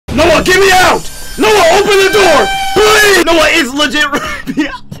Noah, get me out! Noah, open the door! Please! Noah, it's legit.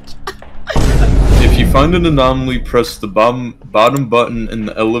 If you find an anomaly, press the bottom button in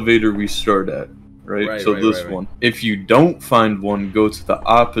the elevator we start at. Right? So this one. If you don't find one, go to the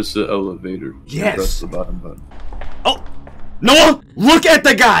opposite elevator. Yes. And press the bottom button. Oh! Noah, look at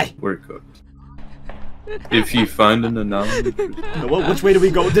the guy! We're cooked. If you find an anomaly... Noah, which way do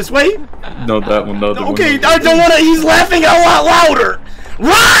we go? This way? No, that one, the other one. Okay, I don't wanna... He's laughing a lot louder!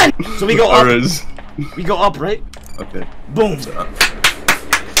 Run! So we go up. We go up, right? Okay. Boom.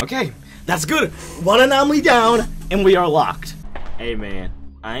 Okay, that's good. One anomaly down, and we are locked. Hey, man.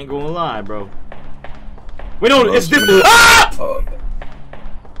 I ain't gonna lie, bro. Wait, no, it's different. Ah!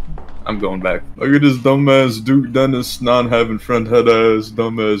 I'm going back. Look at this dumbass Duke Dennis not having front head ass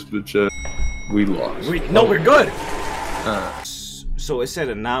dumbass bitch ass. We lost. No, we're good. So it said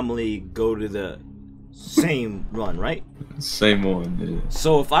anomaly go to the same run, right? Same one, yeah.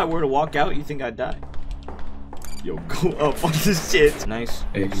 So if I were to walk out, you think I'd die? Yo, go up on this shit. Nice.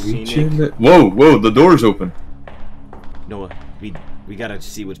 Hey, whoa, the door's open. Noah, we gotta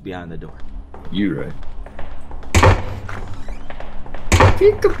see what's behind the door. You right.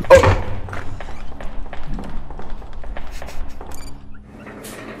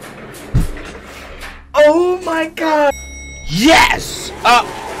 Oh my god! Yes!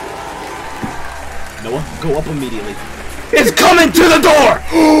 Noah, go up immediately. It's coming to the door!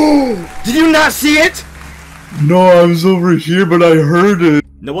 Did you not see it? No, I was over here, but I heard it.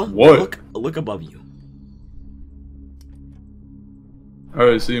 Noah, what? Look above you.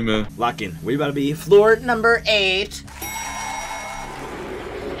 Alright, see you, man. Lock in. We about to be floor number 8.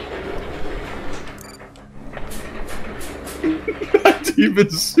 I didn't even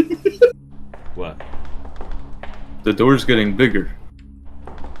see it. What? The door's getting bigger.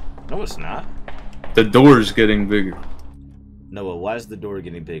 No, it's not. The door's getting bigger. Noah, why is the door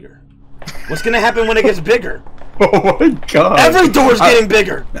getting bigger? What's gonna happen when it gets bigger? Oh my god. Every door's getting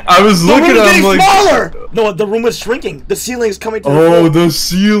bigger. I was looking at him like... smaller! No, the room is shrinking. The ceiling's coming to the floor. floor. The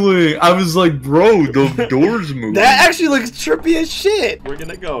ceiling. I was like, bro, the door's moving. That actually looks trippy as shit. We're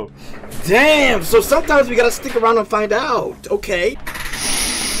gonna go. Damn, so sometimes we gotta stick around and find out. Okay.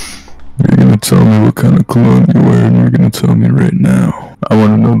 You're gonna tell me what kind of cologne you're wearing. You're gonna tell me right now. I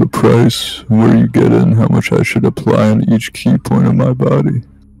want to know the price, where you get it, and how much I should apply on each key point of my body.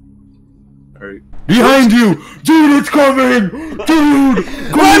 Alright. Behind you! Dude, it's coming! Dude!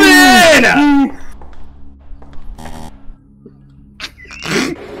 Come in!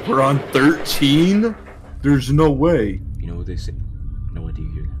 We're on 13? There's no way. You know what they say? No, what do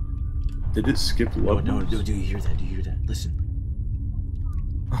you hear that? Did it skip levels? No, do you hear that? Do you hear that? Listen.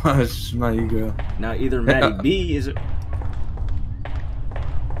 It's just my ego. Now either Maddie B is...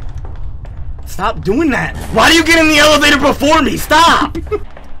 Stop doing that! Why do you get in the elevator before me? Stop!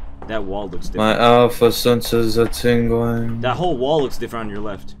 That wall looks different. My alpha senses are tingling. That whole wall looks different on your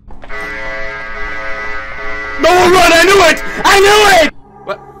left. No, run! I knew it! I knew it!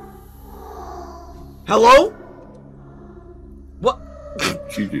 What? Hello? What?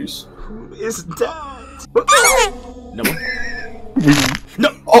 GG's. Who is that? No. No!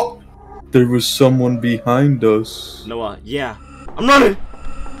 Oh! There was someone behind us. Noah, yeah. I'm running!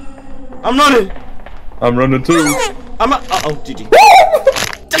 I'm running! I'm running too. Uh-oh, GG.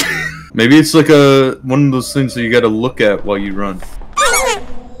 Maybe it's like one of those things that you gotta look at while you run.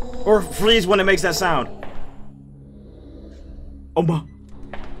 Or freeze when it makes that sound. Oh my.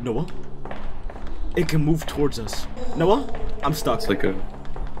 Noah? It can move towards us. Noah? I'm stuck. It's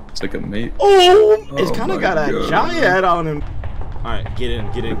like a mate. Oh! It's kinda got a God. giant on him. Alright, get in.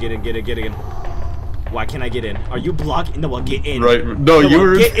 Why can't I get in? Are you blocking? Noah, get in. Right. No, Noah, you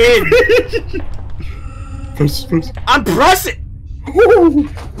were. Get in! Press. I'm pressing!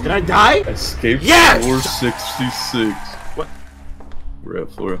 Did I die? Escape Yes! floor 66. What? We're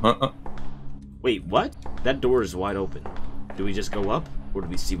at floor, Wait, what? That door is wide open. Do we just go up, or do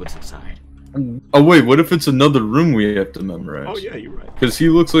we see what's inside? Oh wait, what if it's another room we have to memorize? Oh yeah, you're right. Because he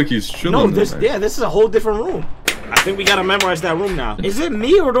looks like he's chilling. No, this is a whole different room. I think we gotta memorize that room now. Is it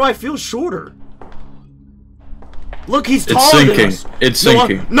me, or do I feel shorter? Look, he's taller than us. It's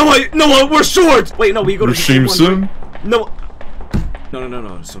sinking. No, we're short. Wait, no, we go to Rasheam soon? No,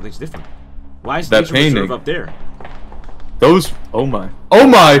 something's different. Why is that nature painting reserve up there? Those. Oh my.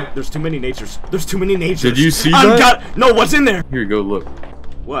 There's too many natures. There's too many natures. Did you see that? No, what's in there? Here you go. Look.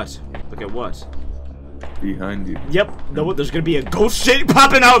 What? Look at what? Behind you. Yep. No, there's gonna be a ghost shit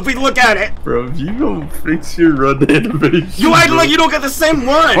popping out if we look at it. Bro, if you don't fix your run animation. You act like you don't get the same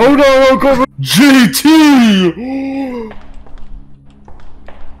run. Hold on, come on. JT.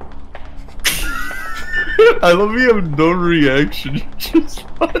 I love you have no reaction. You're just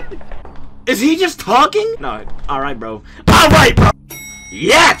fine. Is he just talking? No. Alright, bro. Alright, bro!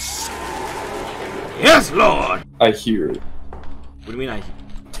 Yes! Yes, Lord! I hear it. What do you mean I hear?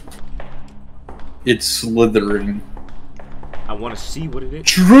 It's slithering. I want to see what it is.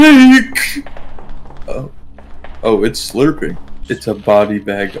 Drake! Oh. Oh, it's slurping. It's a body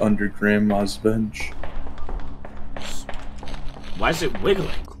bag under Grandma's bench. Why is it wiggling?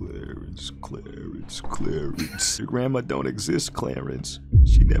 Clarence, Clarence, Clarence. Your grandma don't exist, Clarence.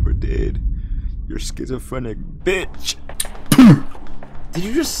 She never did. You're schizophrenic bitch. Did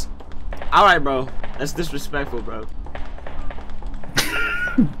you just... Alright, bro. That's disrespectful, bro.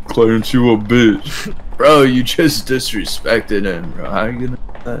 Clarence, you a bitch. Bro, you just disrespected him, bro. How you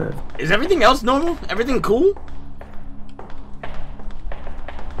gonna... Is everything else normal? Everything cool?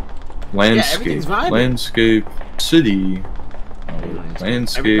 Landscape. everything's vibing. Landscape. City.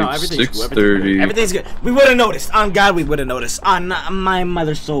 Landscape. Everything's cool. 6:30. Everything's good. We would have noticed. On God, we would have noticed. On my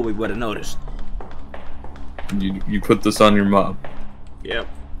mother's soul, we would have noticed. You put this on your mom. Yep.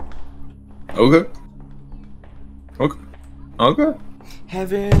 Okay. Okay. Okay.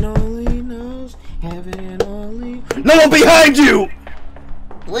 Heaven only knows. Heaven only. No one behind you!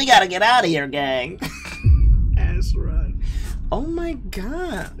 We gotta get out of here, gang. That's right. Oh my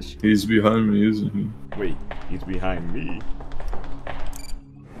gosh. He's behind me, isn't he? Wait, he's behind me.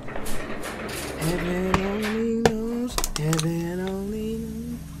 Heaven only knows. Heaven only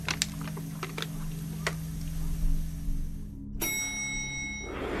knows.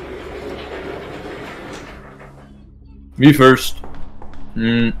 Me first.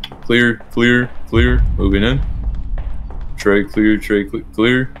 Clear, clear, clear. Moving in. Tray clear,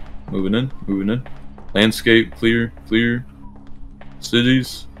 clear. Moving in. Landscape clear, clear.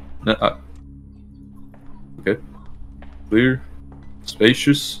 Cities. Okay. Clear.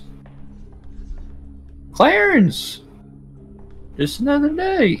 Spacious. Clarence! Just another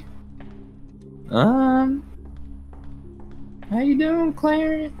day. How you doing,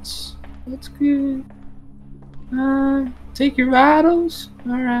 Clarence? That's good. Take your vitals?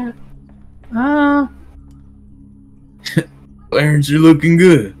 Alright. Clarence, you're looking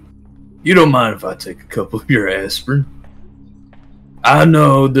good. You don't mind if I take a couple of your aspirin? I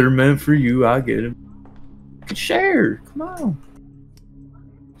know they're meant for you, I get them. You can share, come on.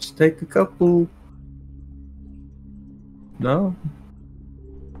 Just take a couple. No?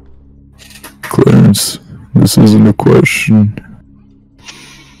 Clarence, this isn't a question.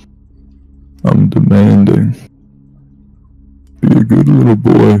 I'm demanding. Be a good little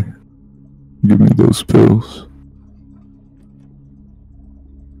boy. Give me those pills.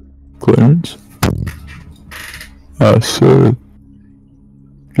 Clarence? I said,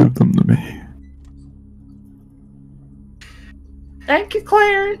 give them to me. Thank you,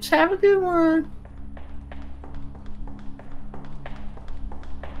 Clarence. Have a good one.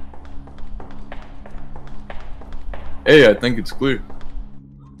 Hey, I think it's clear.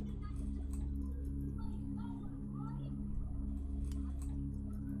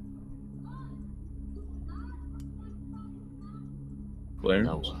 Clarence?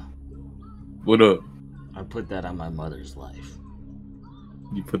 Noah, What up? I put that on my mother's life.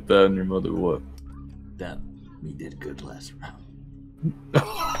 You put that on your mother what? That we did good last round.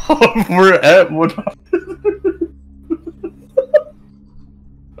 We're at what?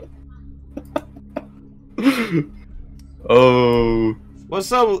 Oh.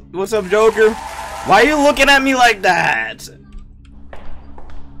 What's up? What's up, Joker? Why are you looking at me like that?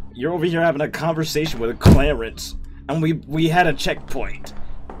 You're over here having a conversation with Clarence, and we had a checkpoint.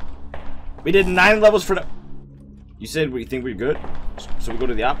 We did 9 levels for the. You said we think we're good, so we go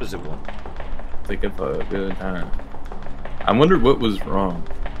to the opposite one. Think of a good time. I wonder what was wrong.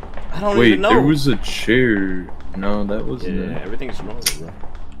 I don't Wait, even know. there was a chair. No, that wasn't Yeah, it. everything's normal, bro.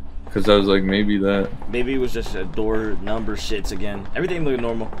 Because I was like, maybe that. Maybe it was just a door number shits again. Everything looked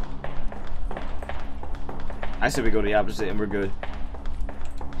normal. I said we go to the opposite and we're good.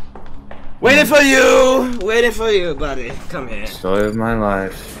 Waiting for you! Waiting for you, buddy. Come here. Story of my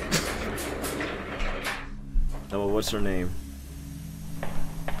life. Oh, what's her name?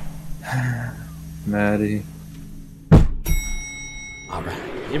 Maddie. Alright,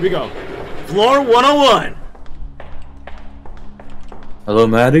 here we go. Floor 101! Hello,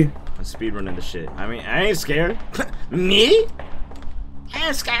 Maddie? I'm speedrunning the shit. I mean, I ain't scared. Me? I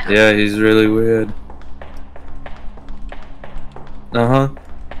ain't scared. Yeah, he's really weird. Uh-huh.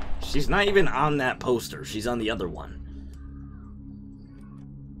 She's not even on that poster. She's on the other one.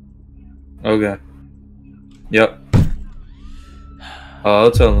 Okay. Yep.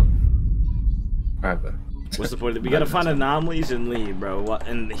 I'll tell him. Alright, bye. What's the point? We gotta find anomalies and leave, bro. What?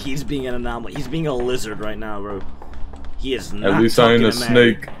 And he's being an anomaly. He's being a lizard right now, bro. He is not. At least I ain't a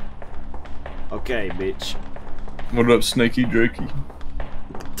snake. Okay, bitch. What up, Snakey Drakey?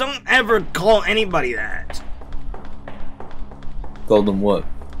 Don't ever call anybody that. Called him what?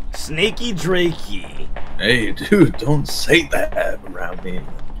 Snaky Drakey. Hey, dude, don't say that around me.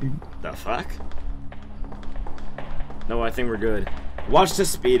 The fuck? No, I think we're good. Watch the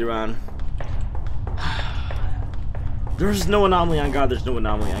speed run. There's no anomaly on God. There's no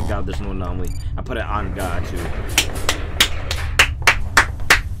anomaly on God. There's no anomaly. I put it on God too.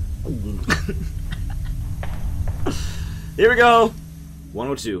 Here we go.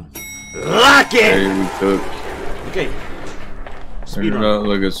 102. Lock it. Hey, we cook. Okay. Speed You're run. not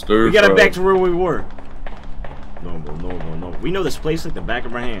like a stir. We got it back to where we were. No. We know this place like the back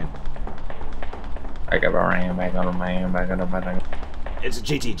of our hand. Back on my hand. It's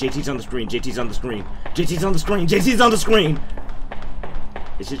JT. JT's on the screen. JT's on the screen. JT's on the screen. JT's on the screen.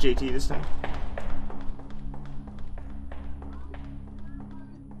 Is it JT this time?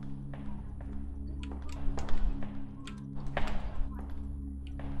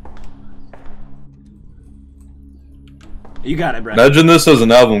 You got it, bro. Imagine this as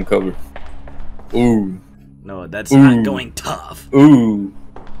an album cover. Ooh. No, that's not going tough. Ooh.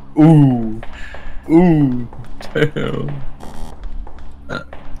 Ooh. Ooh. Damn.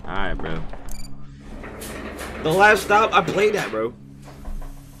 Alright, bro. The last stop, I played that, bro.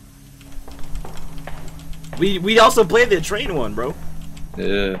 We also played the train one, bro.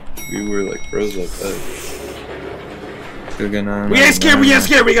 Yeah, we were like pros like that. We ain't scared, we ain't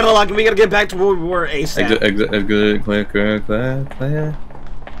scared. We gotta lock him. We gotta get back to where we were ASAP. Exit, clear.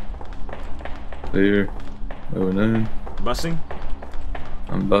 Clear. Going in. Busing?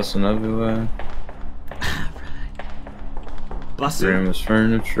 I'm busting everywhere. Busing? Grandma's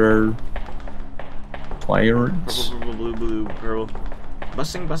furniture. Clearance. Purple, blue, purple.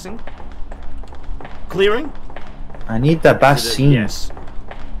 Busing? Clearing? I need the busing. Yes.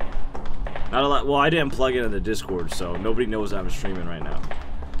 Not a lot. Well, I didn't plug it in the Discord, so nobody knows I'm streaming right now.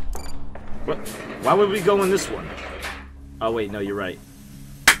 What? Why would we go in this one? Oh wait, no, you're right.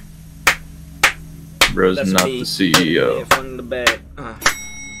 Bro's That's not me. the CEO. Yeah, from the back.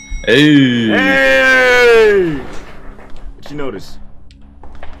 Hey! Hey! What you notice?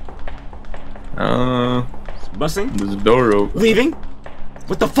 Busing? There's a door open. Leaving?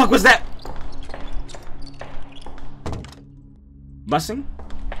 What the fuck was that? Busing?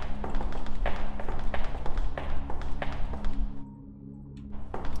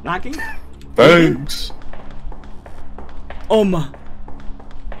 Knocking? Thanks. Oh my.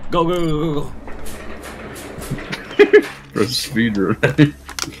 Go. Bro's speed running.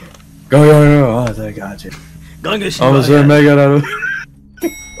 Go. Oh, I got you. Go get shit. I was there, mega out of.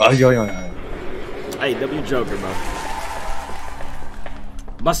 Go. Hey, W Joker, bro.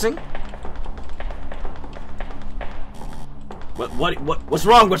 Busing? What's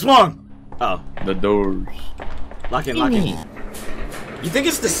wrong? Oh. The doors. Lock in. You think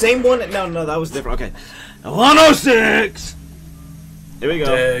it's the same one? No, that was different. Okay. 106! Here we go.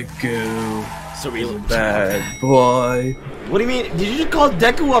 Deku. So we Bad boy. What do you mean? Did you just call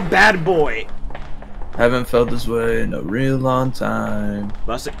Deku a bad boy? Haven't felt this way in a real long time.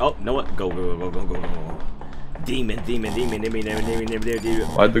 Busting. Oh, know what? Go. Demon.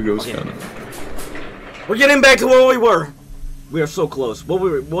 Why'd the ghost count? We're getting back to where we were. We are so close. What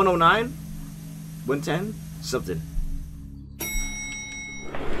were we? 109? 110? Something.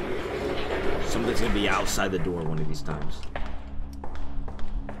 Something's gonna be outside the door one of these times.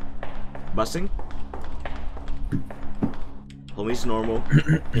 Busting? Homie's normal.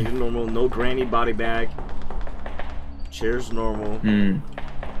 Ain't normal. No granny body bag. Chair's normal.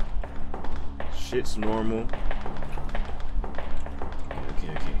 Shit's normal.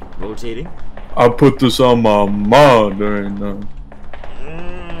 Okay. Rotating. I put this on my mom during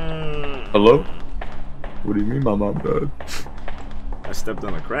Hello? What do you mean my mom died? I stepped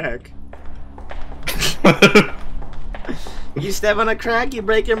on a crack. You step on a crack, you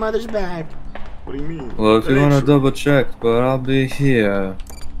break your mother's back. What do you mean? Well, if you want to double check, but I'll be here.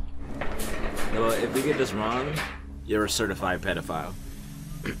 No, if we get this wrong, you're a certified pedophile.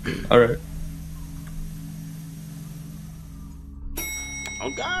 Alright.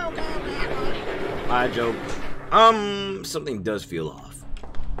 Okay. Alright, Joe. Something does feel off.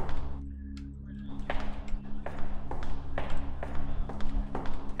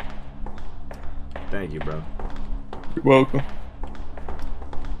 Thank you, bro. You're welcome.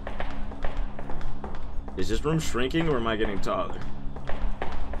 Is this room shrinking or am I getting taller?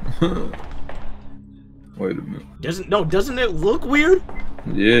 Wait a minute. Doesn't it look weird?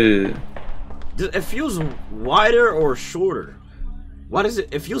 Yeah. It feels wider or shorter? Why does it?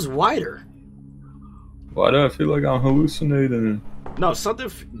 It feels wider. Why do I feel like I'm hallucinating? No, something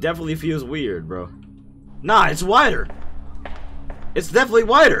definitely feels weird, bro. Nah, it's wider. It's definitely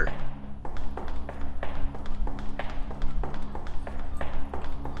wider.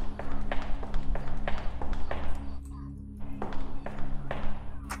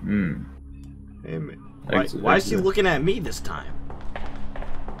 Hey, man. Why is he looking at me this time?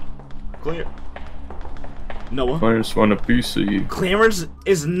 Clear. Noah. Clarence want a piece of you. Clarence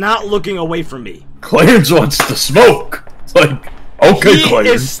is not looking away from me. Clarence wants to smoke. It's like, okay, he Clarence.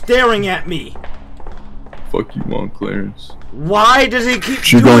 He is staring at me. Fuck you want, Clarence. Why does he keep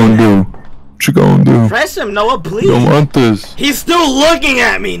She doing gonna that? do? She gonna do? Press him, Noah, please. Don't want this. He's still looking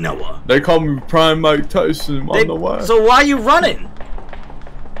at me, Noah. They call me Prime Mike Tyson. I don't know why. So why are you running?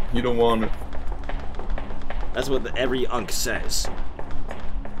 You don't want it. That's what every unk says.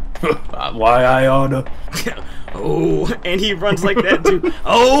 Why I oughta? Oh, and he runs like that too.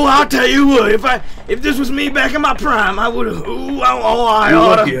 Oh, I'll tell you what. If this was me back in my prime, I would have. I You're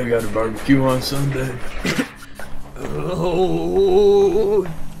oughta. lucky I got a barbecue on Sunday. Oh.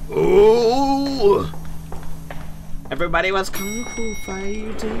 Everybody was kung fu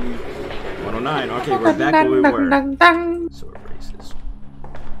fighting. 109. Okay, we're back where we were. So racist.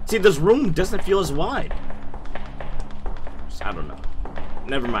 See, this room doesn't feel as wide. I don't know.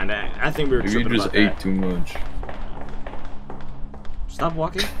 Never mind. I think we were tripping about that. You just ate too much. Stop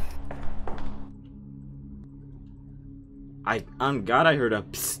walking. On God, I heard a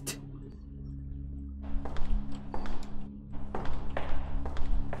psst.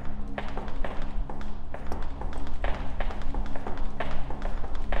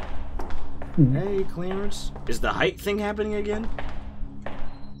 Hey, Clarence. Is the height thing happening again?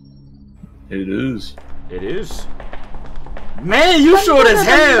 It is. It is. Man, you short as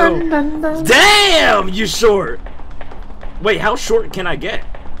hell! Damn, you short! Wait, how short can I get?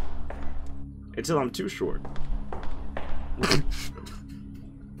 Until I'm too short.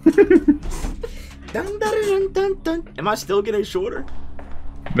 Am I still getting shorter?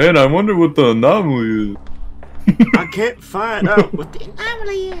 Man, I wonder what the anomaly is. I can't find out what the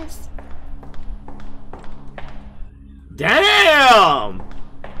anomaly is. Damn!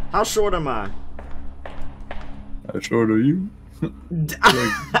 How short am I? How short are you?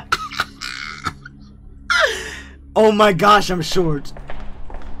 Oh my gosh, I'm short.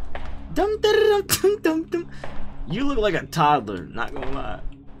 You look like a toddler, not gonna lie.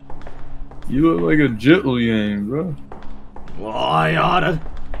 You look like a jittlyang, bro. Well, I oughta.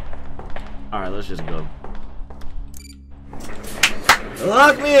 Alright, let's just go.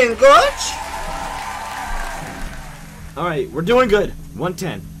 Lock me in, coach! Alright, we're doing good.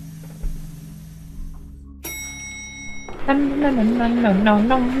 110.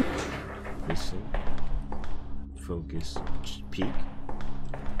 Listen. Focus. Peek.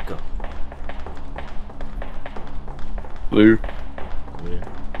 Go. Clear. Clear.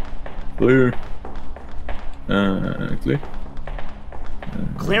 Clear. Clear.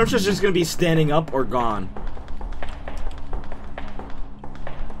 Clarence is just gonna be standing up or gone.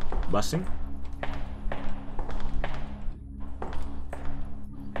 Busting.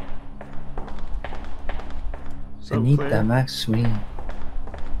 Anita Maxwell.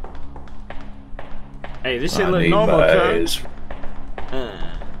 Hey, this shit look normal, cuz.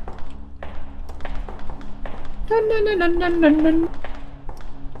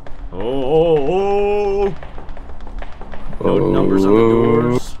 Oh. No numbers on the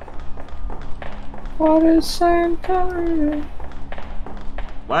doors. What is Santa?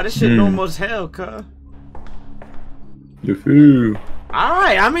 Why this shit normal as hell, cuz? You feel?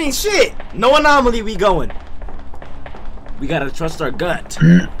 Alright, I mean, shit. No anomaly, we going. We gotta trust our gut.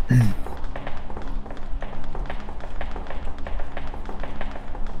 We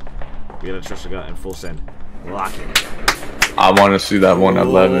gotta trust our gut in full send. Lock it. I want to see that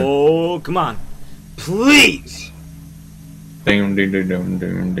 111. Oh, come on. Please. Ding, ding, ding, ding,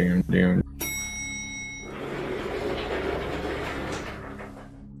 ding, ding, ding.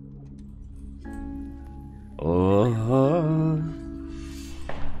 Oh.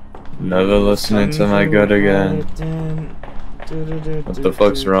 Never listening to my gut again. What the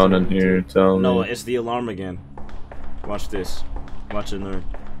fuck's wrong in here? Tell me. No, it's the alarm again. Watch this. Watch it learn.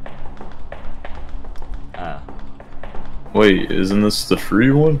 Ah. Wait, isn't this the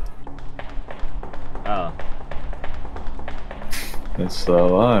free one? Oh. It's the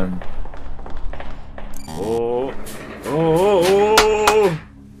alarm. Oh. Oh.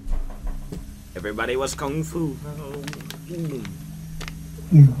 Everybody was kung fu.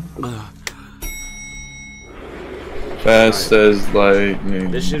 Fast as lightning.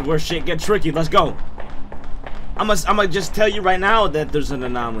 This is where shit get tricky. Let's go. I'ma just tell you right now that there's an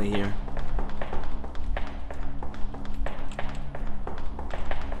anomaly here.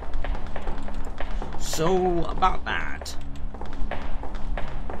 So about that.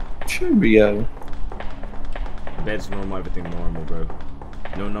 Should be out. Bed's normal, everything normal, bro.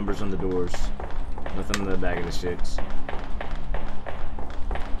 No numbers on the doors. Nothing on the back of the shits.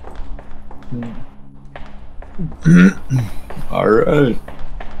 Alright.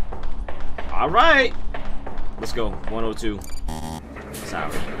 Alright. Let's go. 102.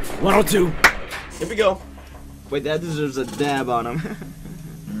 Sorry. 102. Here we go. Wait, that deserves a dab on him.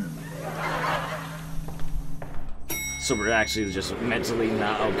 So we're actually just mentally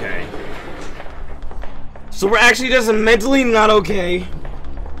not okay. So we're actually just mentally not okay.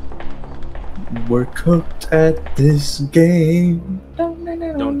 We're cooked at this game.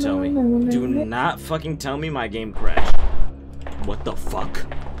 Don't tell me. Do not fucking tell me my game crashed. What the fuck?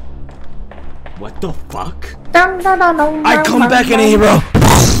 What the fuck? I come back in a hero!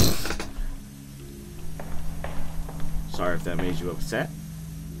 Sorry if that made you upset.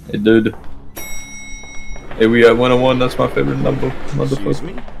 Hey, dude. Hey, we at 101. That's my favorite number. Excuse Motherfucker.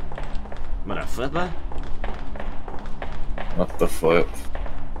 me? Motherfucker? What the flip?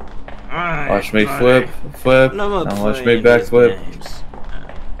 Alright, Watch me alright. flip. No, Now watch me backflip.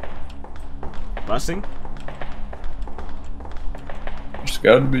 Busting? There's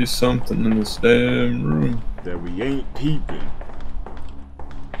gotta be something in this damn room. That we ain't peeping.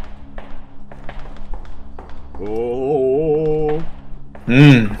 Oh.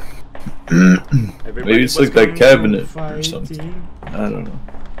 Maybe it's like that cabinet or something. I don't know.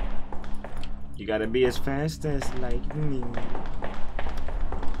 You gotta be as fast as like me.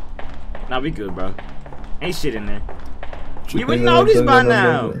 Nah, we good, bro. Ain't shit in there. You would notice by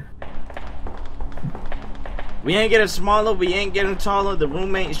now. We ain't getting smaller, we ain't getting taller, the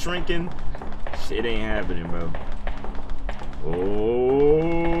room ain't shrinking. Shit ain't happening, bro.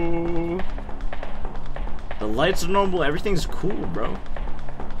 Oh. The lights are normal, everything's cool, bro.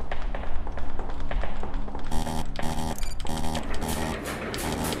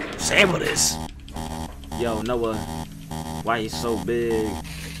 Sample this. Yo, Noah, why he's so big?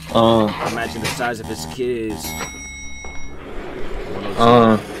 Imagine the size of his kids.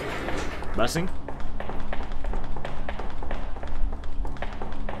 Busing?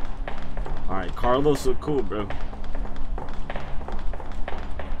 Alright, Carlos look cool, bro.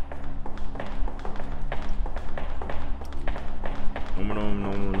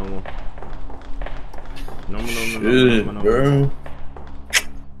 No, bro.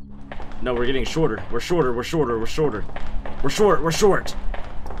 No, we're getting shorter. We're short.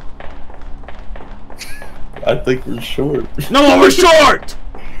 I think we're short. No, we're short!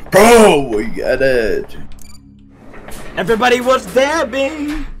 Bro, we got it. Everybody was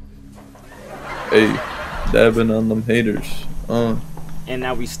dabbing! Hey, dabbing on them haters. And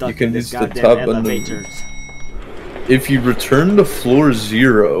now we stuck You can in this use the goddamn top button. elevators. If you return to floor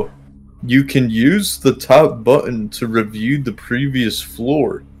 0, you can use the top button to review the previous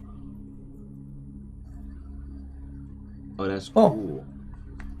floor. Oh, that's cool.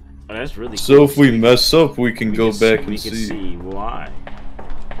 Oh, that's really cool. So if we mess up, we can go back and we can see why.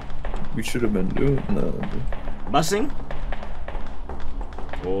 We should have been doing that. Busing?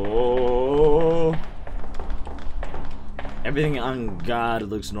 Oh. Everything on God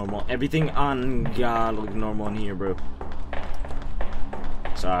looks normal. Everything on God looks normal in here, bro.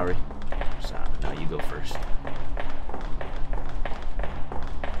 Sorry. Now you go first.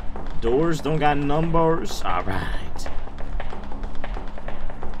 Doors don't got numbers. Alright.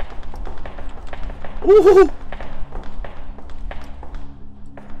 Ooh.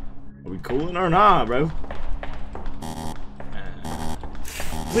 Are we cooling or not, bro?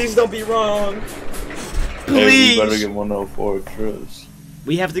 Please don't be wrong. Please. Hey, we better get 104 trust.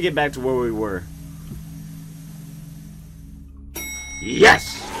 We have to get back to where we were.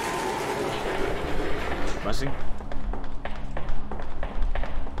 Yes. Busing.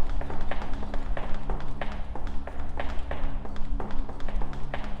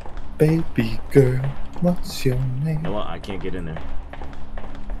 Baby girl, what's your name? No, I can't get in there.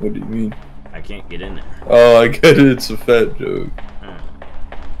 What do you mean? I can't get in there. Oh, I get it. It's a fat joke.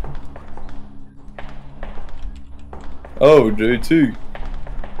 Oh, JT.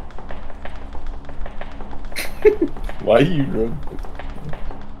 Why you run?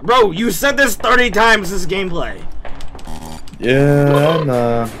 Bro, you said this 30 times this gameplay. Yeah,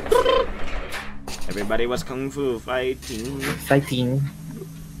 nah. Everybody was kung fu fighting. Fighting.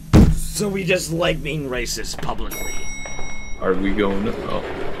 So we just like being racist publicly. Are we going to? Oh.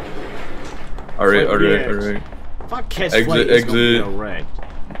 Alright. If I catch Exit, flight, it's gonna be exit. a wreck.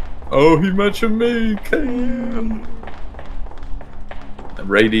 Oh, he mentioned me. Cam.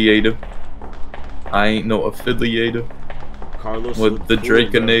 Radiator. I ain't no affiliator Carlos with the cool, bro.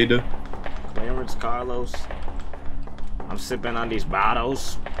 Draconator. Clarence Carlos. I'm sipping on these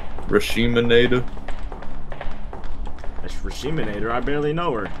bottles. Rasheaminator. That's Rasheaminator. I barely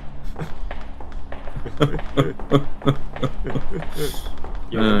know her.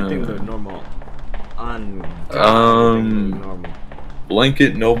 Yo, everything's normal. Normal.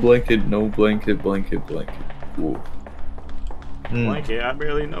 Blanket, no blanket, no blanket, blanket, blanket. Whoa. Blanket, I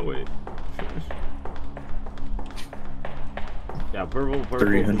barely know it. Yeah, purple,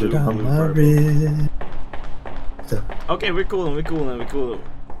 300 blue, on blue, my purple. wrist. Okay, we're cool.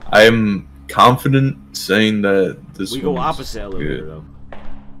 I am confident saying that this We go one's opposite elevator good. though.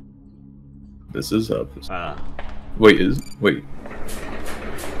 This is opposite. Wait.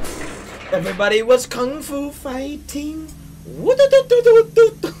 Everybody was kung fu fighting.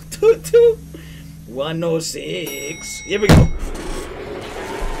 106. Here we go.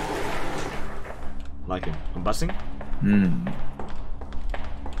 Like it. I'm busing.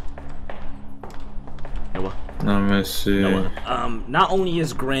 Noah. Let me see. Noah. Not only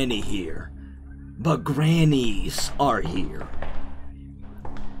is Granny here, but grannies are here.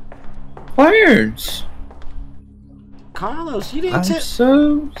 Clarence. Carlos, you didn't I'm tell.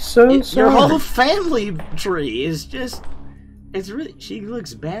 so sorry. Your whole family tree is just. It's really. She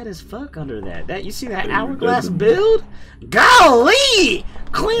looks bad as fuck under that. You see that hourglass build? Golly!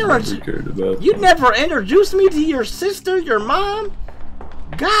 Clarence! You never introduced me to your sister, your mom?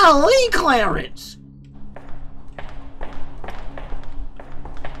 Golly, Clarence!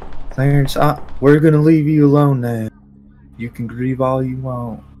 Clarence, we're gonna leave you alone now. You can grieve all you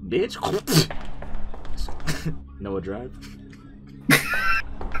want. Bitch. Noah Drive.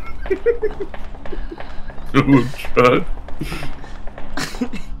 Noah Drive.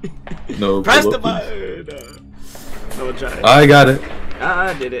 No. Press the button. Noah Drive. I got it.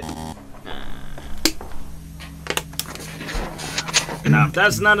 I did it. Now, if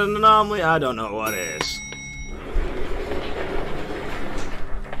that's not an anomaly, I don't know what is.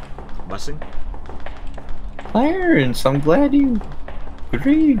 Busing? Clarence, I'm glad you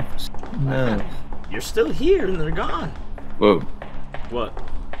grieved. No. You're still here and they're gone. Whoa. What?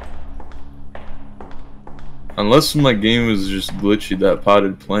 Unless my game was just glitchy, that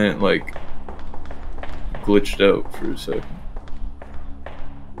potted plant, like, glitched out for a second.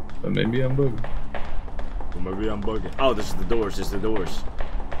 But maybe I'm bugging. Oh, this is the doors.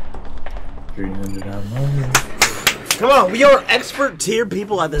 300 on my. Come on, we are expert tier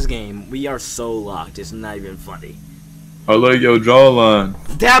people at this game. We are so locked. It's not even funny. I like your jawline.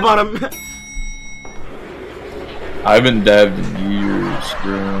 Dab on him. I haven't dabbed in years,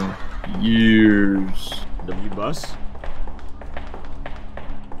 bro. Years. W bus.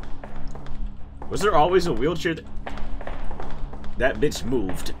 Was there always a wheelchair? That bitch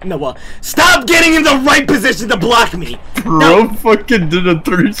moved. Noah, stop getting in the right position to block me. Bro No. fucking did a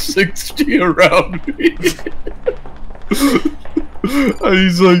 360 around me. And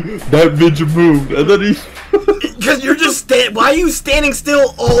he's like, that bitch moved. And then he... Because you're just why are you standing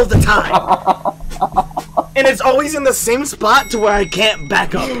still all the time? And it's always in the same spot to where I can't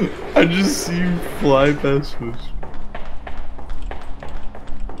back up. I just see you fly past us.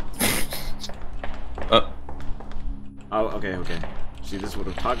 Oh, okay. See, this is what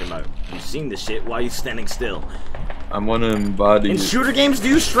I'm talking about. You've seen this shit. Why are you standing still? I want to embody In it. shooter games, do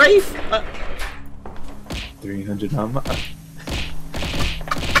you strafe? 300 on my...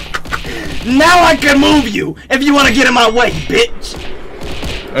 Now I can move you if you want to get in my way, bitch.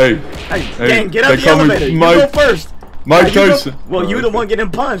 Hey, Gang, get out they the call me elevator. You Mike- go first. Mike Nah, you go- Tyson. Well, you the one getting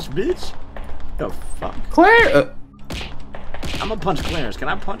punched, bitch. The fuck? Claire! I'm gonna punch Clarence. Can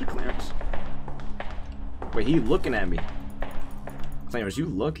I punch Clarence? Wait, he looking at me. Clarence, you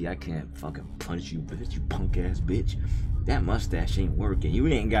lucky I can't fucking punch you, bitch. You punk ass bitch. That mustache ain't working. You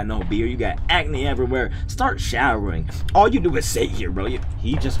ain't got no beard. You got acne everywhere. Start showering. All you do is sit here, bro.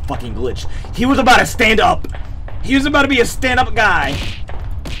 He just fucking glitched. He was about to stand up. He was about to be a stand-up guy.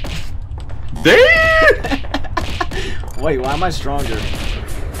 Damn! Wait, why am I stronger?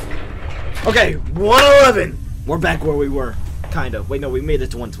 Okay, 111. We're back where we were. Kind of. Wait, no, we made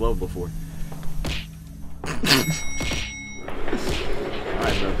it to 112 before.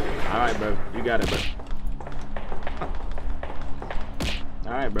 Alright, bro. You got it, bro.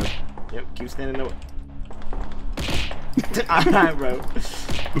 Alright, bro. Yep, keep standing there. Alright, bro.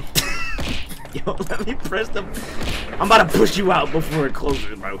 Yo, let me press the... I'm about to push you out before it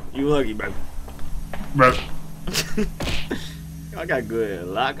closes, bro. You lucky, bro. Bro. I got good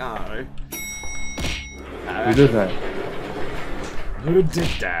lock on, right? Who did that? Who did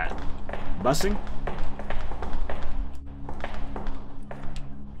that? Busing?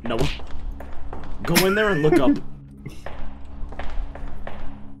 No. Go in there and look up.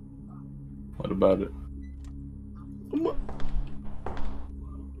 What about it?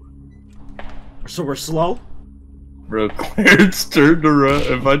 So we're slow? Bro, Clarence turned around.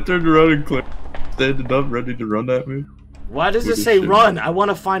 If I turned around and Clarence standing up ready to run at me. Why does it say run? I want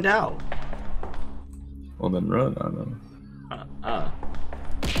to find out. Well then run, I don't know.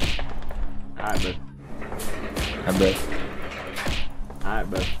 Alright, bro. I bet. Alright,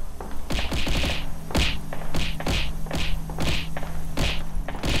 bro.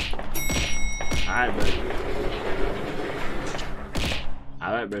 Alright, bro.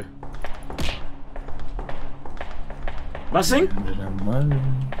 Alright, bro. Busing?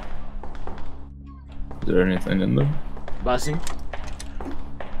 Is there anything in there? Busing?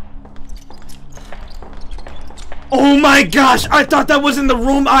 Oh my gosh! I thought that was in the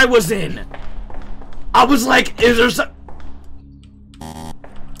room I was in! I was like, is there some...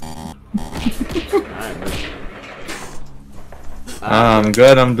 Alright, bro. I'm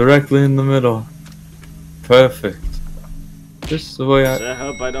glad I'm directly in the middle. Perfect. Just the way I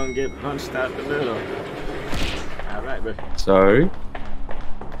hope I don't get punched out the middle. Alright, bro. Sorry.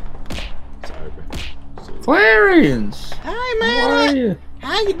 Sorry, bro. Clarence! Hi, man! How are you?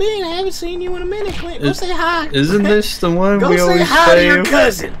 How you been? I haven't seen you in a minute, Clint. Go say hi. Isn't this the one Go we say always hi to your say?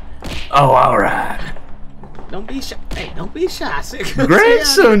 cousin. Oh, alright. Don't be shy. Hey, don't be shy.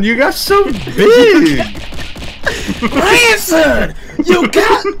 Grandson, you got so big! Grandson, you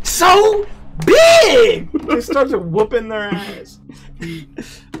got so big! They started whooping their ass.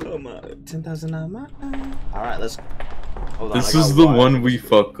 Oh my, 10,000 on my. Alright, let's. Hold on, This is the one we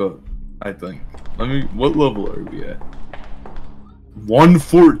fuck up, I think. What level are we at?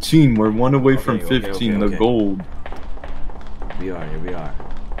 114, we're one away from 15, the gold. We are, here we are.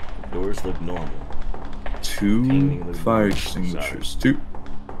 Doors look normal. 2 fire extinguishers. 2.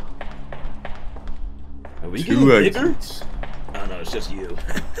 Are we 2 getting bigger? exits. Oh no, it's just you.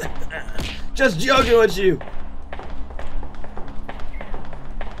 Just joking with you.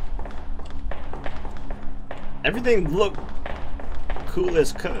 Everything looked cool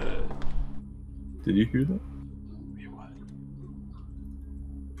as cud. Did you hear that?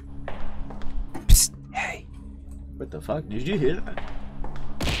 Psst, hey. What the fuck? Did you hear that?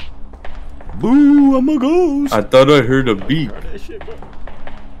 Boo, I'm a ghost. I thought I heard a beep.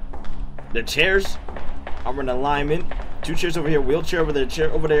 The chairs are in alignment. 2 chairs over here, wheelchair over there,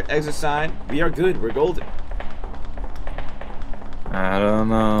 chair over there, exit sign. We are good, we're golden. I don't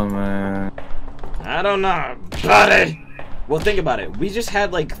know, man. I don't know, buddy. Well, think about it. We just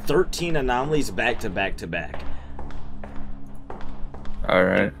had like 13 anomalies back to back to back. All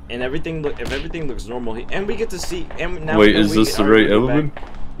right. And everything if everything looks normal, and we get to see. And now wait, is this the right element?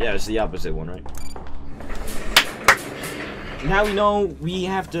 Yeah, it's the opposite one, right? Now we know we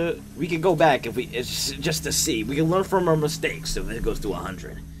can go back if it's just to see. We can learn from our mistakes if it goes to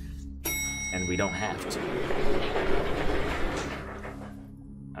 100, and we don't have to.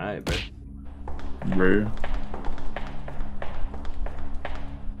 All right, bro. Rare.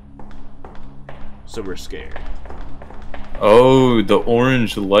 So we're scared. Oh, the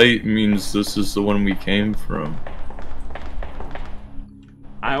orange light means this is the one we came from.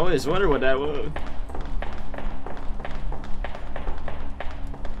 I always wonder what that was.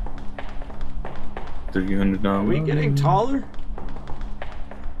 $300. Are we getting taller?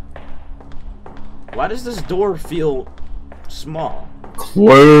 Why does this door feel small?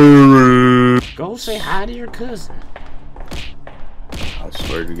 Clarence! Go say hi to your cousin. I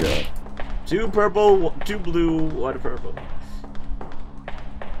swear to God. 2 purple, 2 blue, 1 purple.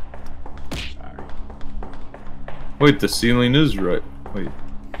 Sorry. Wait, the ceiling is right. Wait.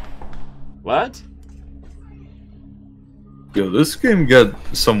 What? Yo, this game got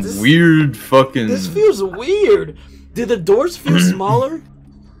some weird fucking... This feels weird. Did the doors feel smaller?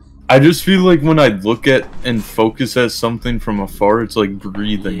 I just feel like when I look at and focus at something from afar, it's like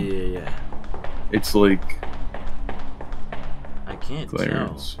breathing. Yeah. It's like... I can't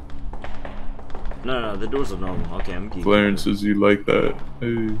Clarence. tell. No, the doors are normal. Okay, I'm keeping. Clarence, is you like that?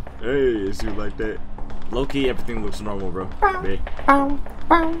 Hey. Hey, is you like that? Low-key, everything looks normal, bro. Hey.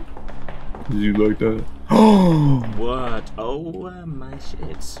 Is you like that? Oh! What? Oh, my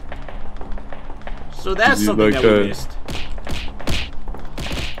shits. So that's you something like that we that? missed.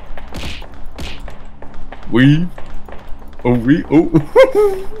 We? Oh, we? Oh!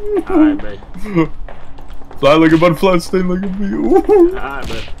 Alright, bro. Fly like a butterfly, stay like a bee. Alright,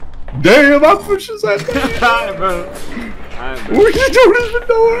 bro. Damn, I push his ass. Alright, bro. Alright, bro. We don't even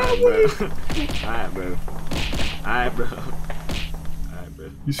know what I'm Alright, bro. Alright, bro. Alright, bro.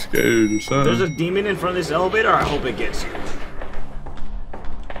 You scared or something? There's a demon in front of this elevator. I hope it gets you.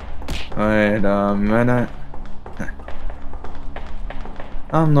 Wait a minute.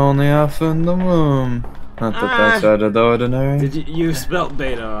 I'm the only elf in the room. Not that that's out of the ordinary. Did you spelled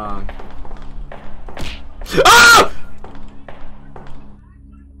beta wrong? Ah!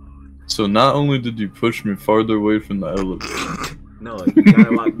 So not only did you push me farther away from the elevator. No, you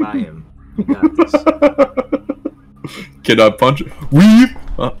gotta walk by him. You got this. Can I punch it? Weave!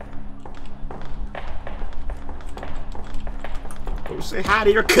 Go say hi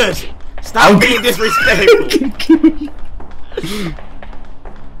to your cousin. Stop being disrespectful.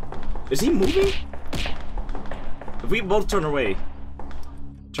 Is he moving? If we both turn away.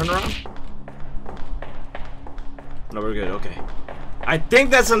 Turn around? No, we're good, okay. I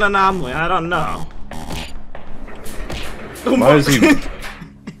think that's an anomaly, I don't know. Oh, Why is he...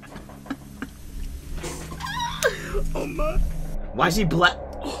 Oh my. Why is he black?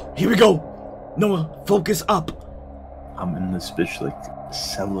 Oh, here we go. Noah, focus up. I'm in this bitch like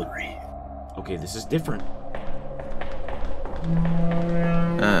celery. Okay, this is different.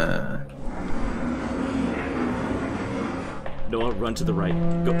 Noah, run to the right.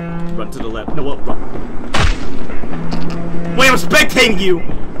 Go. Run to the left. Noah, run. Wait, I'm spectating you!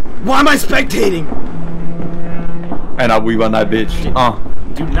 Why am I spectating? And I weave on that bitch.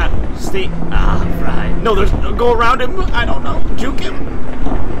 Do not stay. Ah, right. No, there's go around him. I don't know. Juke him.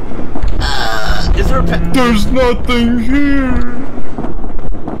 Is there a pet? There's nothing here.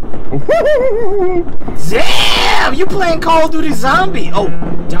 Damn! You playing Call of Duty Zombie? Oh,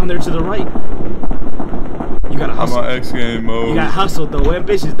 down there to the right. You gotta hustle. I'm on X game mode. You gotta hustle though.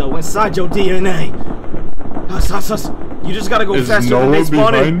 Ambitious though. Inside your DNA. Hus. You just gotta go faster than they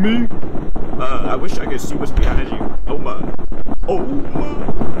spawn in. Behind me? I wish I could see what's behind you. Oh my. Oh my.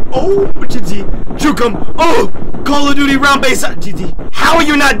 Oh, GG. Juke him. Oh! Call of Duty round base. GG. How are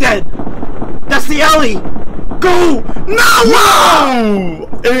you not dead? That's the alley. Go! No!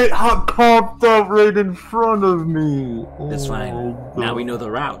 It popped up right in front of me. That's fine. Now we know the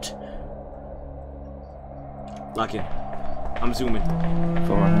route. Lock in. I'm zooming.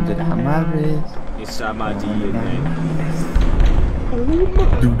 400 hammers. Inside my DNA.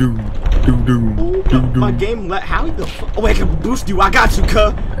 My game let how the fuck? Oh wait, I can boost you. I got you,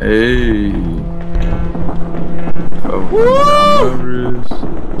 cuh. Hey.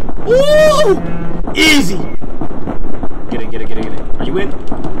 Woo! Easy. Get it. Are you in?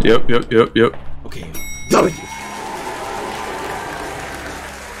 Yep. Okay. W.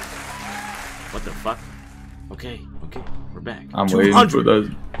 What the fuck? Okay. We're back. I'm waiting for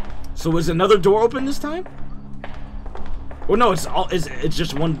that. So is another door open this time? Or no, it's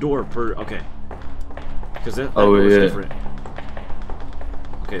just one door per. Okay. Because that door's different.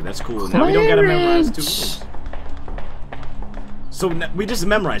 Okay, that's cool. Now we don't gotta memorize 2 rooms. So we just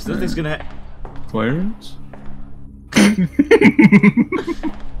memorized. Nothing's gonna. Clarence?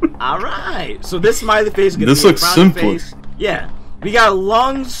 Alright. So this smiley face is gonna This be a looks frowny simple. face. Yeah. We got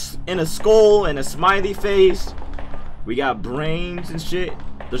lungs and a skull and a smiley face. We got brains and shit.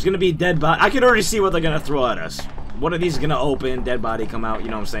 There's gonna be dead body. I can already see what they're gonna throw at us. One of these is gonna open, dead body come out, you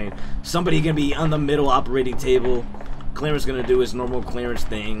know what I'm saying? Somebody gonna be on the middle operating table. Clarence gonna do his normal Clarence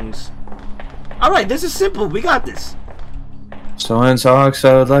things. Alright, this is simple. We got this. Science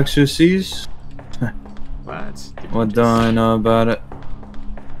oxide electricities? What do I know about it?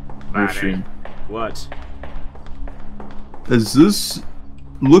 Rasheam. What? Is this...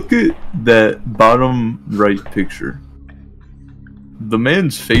 Look at that bottom right picture. The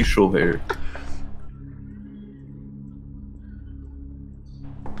man's facial hair.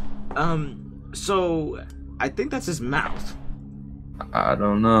 So I think that's his mouth. I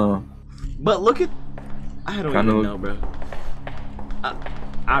don't know. But look at I don't even know, bro.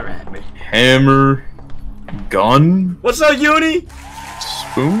 Alright, man. Hammer. Gun. What's up, Uni?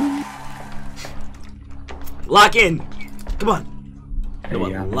 Spoon. Lock in. Come on. Hey,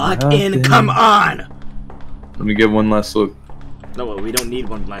 Lock in. Come on. Let me get one last look. No, we don't need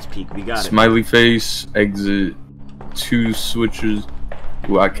one last peek. We got Smiley face. Exit. 2 switches.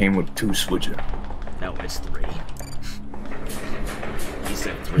 Ooh, I came with 2 switches. No, it's 3. He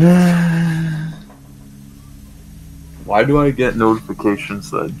said 3. Why do I get notifications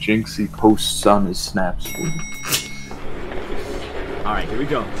that Jinxie posts on his snaps? Alright, here we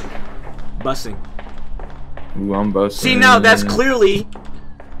go. Bussing. Ooh, I'm busting. See, now that's clearly.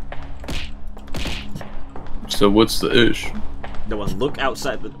 So what's the ish? No, look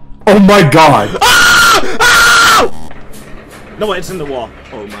outside the. Oh my god! Ah! No, it's in the wall.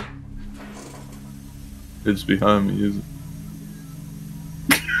 Oh my. It's behind me, is it?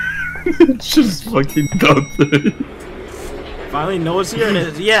 It's just fucking nothing. Finally, Noah's here.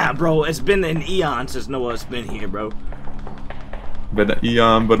 Yeah, bro. It's been an eon since Noah's been here, bro. Been an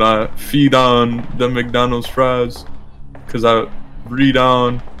eon, but I feed on the McDonald's fries. Because I read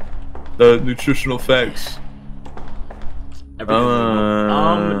on the nutritional facts.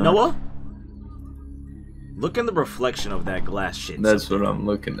 Noah? Look in the reflection of that glass shit. That's what I'm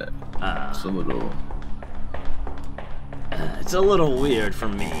looking at. It's a little... it's a little weird for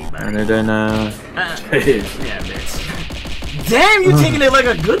me, but... yeah, bitch. Damn, you taking it like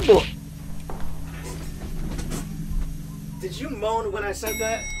a good boy. Did you moan when I said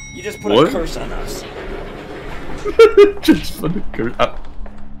that? You just put a curse on us. Just put a curse.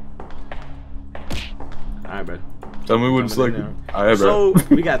 Alright, bro. Tell me what it's like. Alright, bro. So,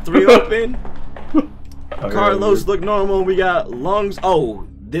 we got 3 open. Carlos look normal. We got lungs. Oh,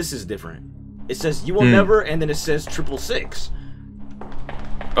 this is different. It says you will never, and then it says 666.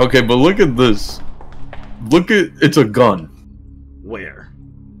 Okay, but look at this. Look at it's a gun. Where?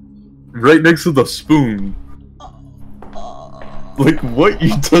 Right next to the spoon. Like what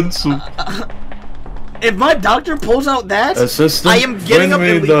you done some? If my doctor pulls out that, assistant, I am getting up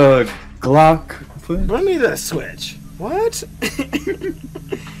and the Glock. Please. Bring me the switch. What?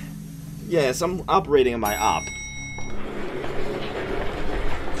 Yes, I'm operating on my op.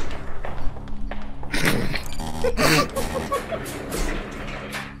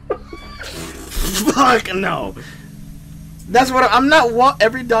 Fuck no. That's what I'm not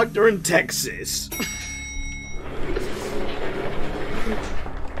every doctor in Texas.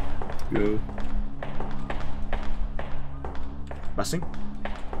 Go. Busting.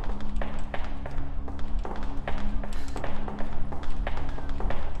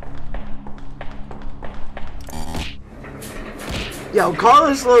 Yo,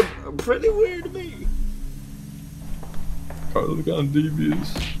 Carlos look pretty weird to me. Carlos got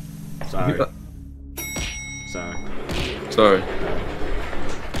devious. Sorry. Sorry.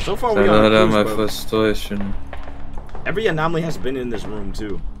 So far we got out my frustration. Every anomaly has been in this room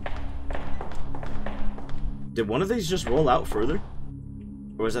too. Did one of these just roll out further?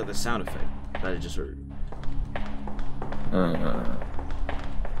 Or was that the sound effect that I just heard?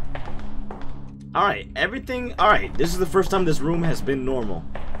 Alright, everything... Alright, this is the first time this room has been normal.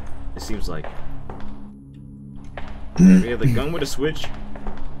 It seems like. We have the gun with a switch.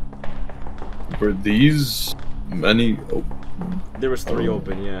 Were these many open? There was 3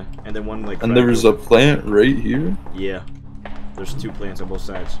 open, yeah. And then one like... And there was a plant right here? Yeah. There's 2 plants on both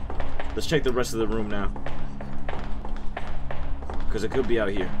sides. Let's check the rest of the room now. Because it could be out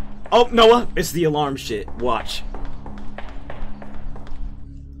here. Oh, Noah! It's the alarm shit. Watch.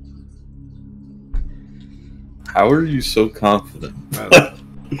 How are you so confident?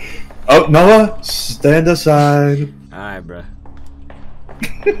 Oh, Noah! Stand aside! Alright, bruh.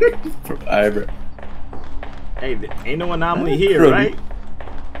 Alright, bruh. Hey, ain't no anomaly here, right?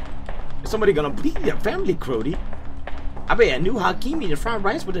 Is somebody gonna bleed your family, Crody? I bet a new Hakimi to fried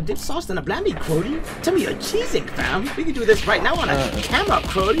rice with a dip sauce and a blammy, Crody. Tell me you're cheesing, fam. We can do this right now on a camera,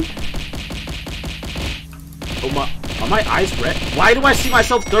 Crody. Oh my, are my eyes red? Why do I see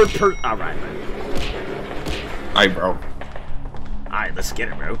myself third person? Alright, man. Alright, bro. Alright, let's get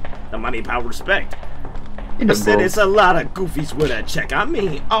it, bro. The money, power, respect. I said it's a lot of goofies with a check on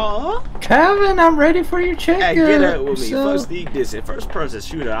me. Aw. Calvin, I'm ready for your check. Hey, get out with me. First league this and first person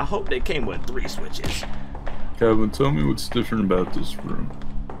shooter. I hope they came with 3 switches. Calvin, tell me what's different about this room.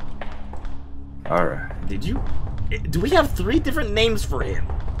 Alright. Did you? Do we have 3 different names for him?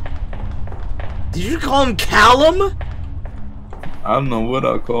 Did you call him Callum? I don't know what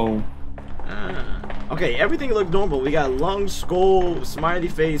I call him. Okay, everything looked normal. We got lung, skull, smiley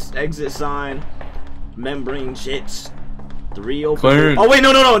face, exit sign, membrane shits, 3 open. Clarence. Oh wait,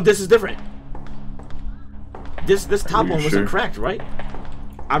 no. This is different. This top one wasn't cracked, right?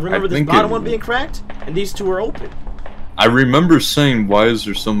 I remember this bottom one being cracked, and these 2 are open. I remember saying, why is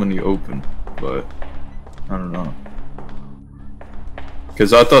there so many open? But, I don't know.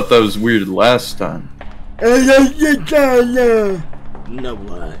 Because I thought that was weird last time. No,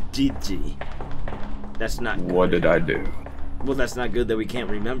 GG. That's not good. What did I do? Well, that's not good that we can't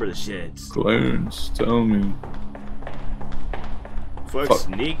remember the shits. Clarence, tell me. Fuck.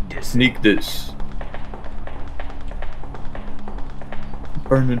 Sneak this. Sneak this.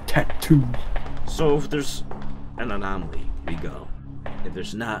 Burning tattoos. So if there's an anomaly, we go. If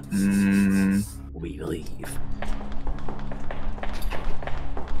there's not, we leave.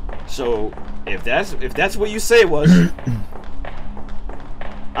 So if that's what you say it was,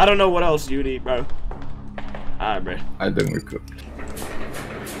 I don't know what else you need, bro. Alright, bro. I think we're cooked.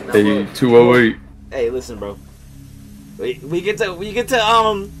 Hey, 208. Hey, listen, bro. We get to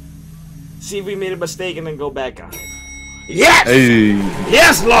See if we made a mistake and then go back on it. Yes! Hey.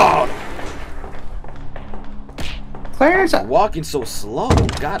 Yes, Lord! Clarence, Walking so slow.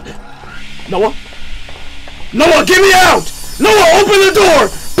 God. Noah? Noah, get me out! Noah, open the door!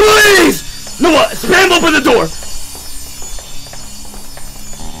 Please! Noah, spam open the door!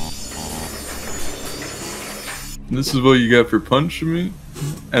 This is what you got for punching me?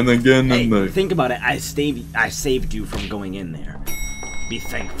 And again Hey, in the... think about it. I saved you from going in there. Be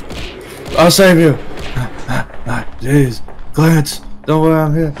thankful. I'll save you. Jeez. Clarence, don't worry,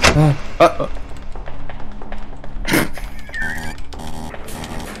 I'm here.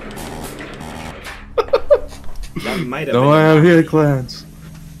 That might have Don't been worry, I'm enough. here, Clarence.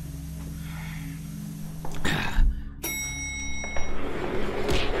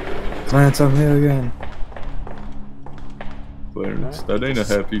 Clarence, I'm here again. Clarence, that ain't a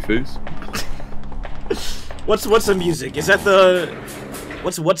happy face. What's the music? Is that the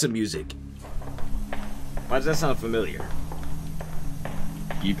what's the music? Why does that sound familiar?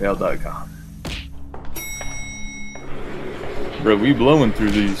 Epal.com. Bro, we blowing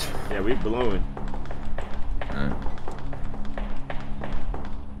through these. Yeah, we blowing.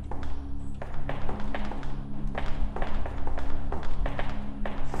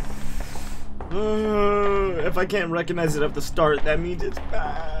 If I can't recognize it at the start, that means it's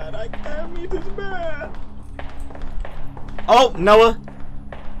bad. That means it's bad. Oh, Noah.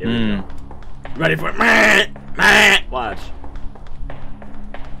 Here we go. Ready for it? Watch.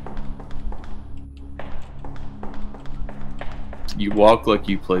 You walk like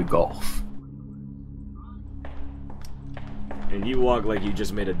you play golf. And you walk like you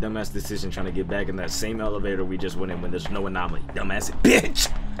just made a dumbass decision trying to get back in that same elevator we just went in when there's no anomaly. Dumbass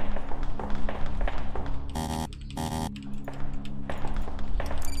bitch!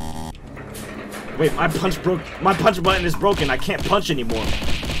 Wait, my punch button is broken. I can't punch anymore.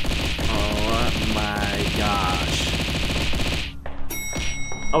 Oh my gosh.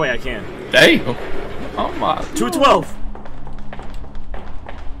 Oh wait, I can. Hey! Oh my. 212.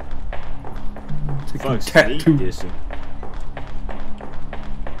 Fuck, tattoo. dissing.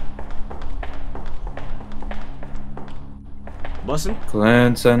 Bussin'?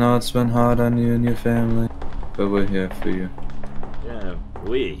 Clarence, I know it's been hard on you and your family, but we're here for you. Yeah,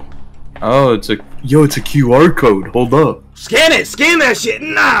 we. Oh, it's a QR code. Hold up. Scan it! Scan that shit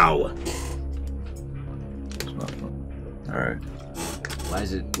now! Alright. Why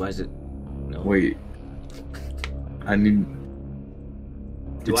is it? No. Wait. I need.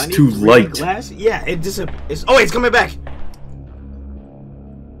 Do I It's need too 3D light. glass? Yeah, it's. Oh, it's coming back!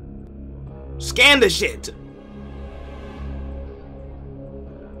 Scan the shit!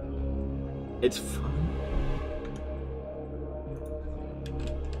 It's fun.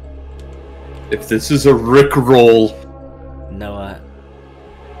 If this is a Rickroll. Noah.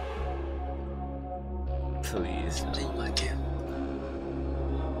 Please. Captain my cam.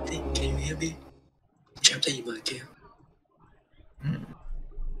 Hey, can you hear me? Captain my cam.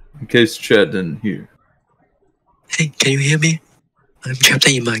 In case Chad didn't hear. Hey, can you hear me? I'm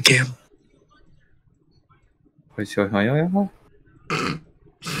Captain my cam.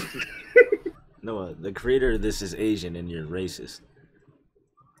 Noah, the creator of this is Asian and you're racist.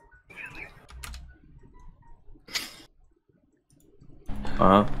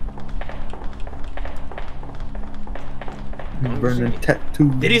 Burning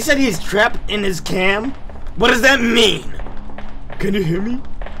tattoo. Did he say he's trapped in his cam? What does that mean? Can you hear me?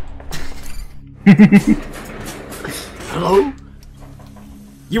 Hello?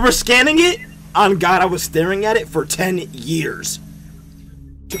 You were scanning it? On God, I was staring at it for 10 years.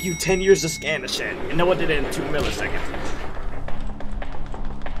 Took you 10 years to scan the shit. And Noah did it in 2 milliseconds.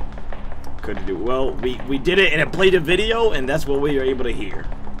 Couldn't do well. We did it and it played a video, and that's what we were able to hear.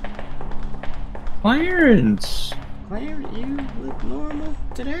 Clarence. Claire, you look normal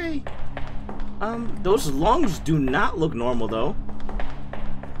today. Those lungs do not look normal though.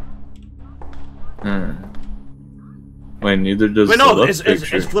 Wait, neither does Wait, the no, left it's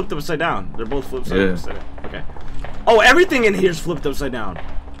picture. flipped upside down. They're both flipped Yeah. upside down. Okay. Oh, everything in here is flipped upside down.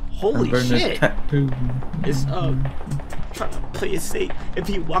 Holy Burning shit! tattoo. It's trying to play it safe. If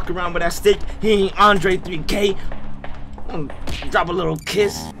he walk around with that stick, he ain't Andre 3K. Drop a little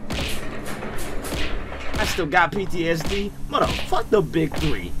kiss. I still got PTSD. Mother, fuck the big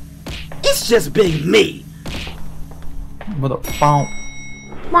 3. It's just big me. Motherfucker.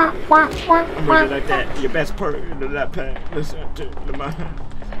 I'm gonna do like that. Your best part of that pack. Listen to the mind.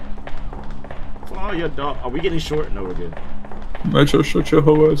 Oh, your dog. Are we getting short? No, we're good. Might just shut your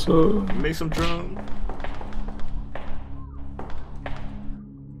whole ass up. Make some drum.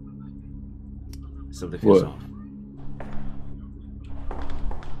 Something feels What? off.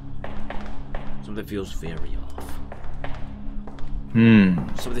 Something feels very off.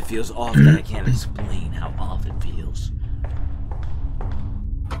 Hmm. Something feels off that I can't explain how off it feels.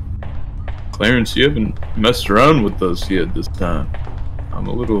 Clarence, you haven't messed around with us yet this time. I'm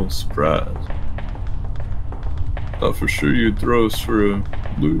a little surprised. Thought for sure you'd throw us for a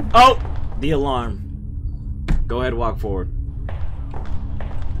loop. Oh! The alarm. Go ahead, walk forward.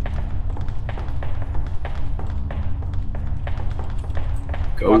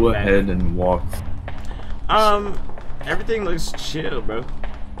 Go ahead and walk. Everything looks chill, bro.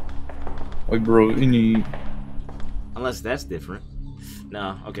 Like, bro, any... Unless that's different.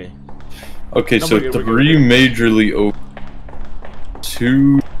 No, okay. Okay, No, so we're good, 3 majorly open.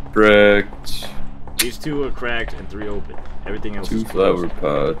 2 cracked. These 2 are cracked and 3 open. Everything else 2 is closed.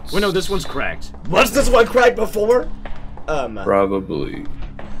 flower pots. Wait, no, this one's cracked. Was this one cracked before? Probably.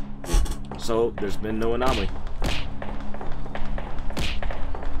 So, there's been no anomaly.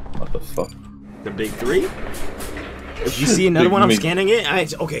 What the fuck? The big 3? If you see another one, I'm scanning it.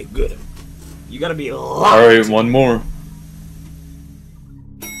 Okay, good. You gotta be locked. Alright, one more.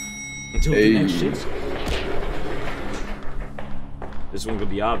 Until the next shit. This one could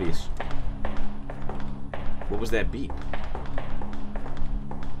be obvious. What was that beep?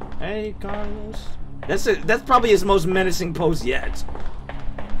 Hey, Carlos. That's probably his most menacing pose yet.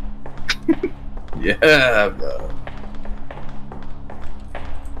 Yeah, bro.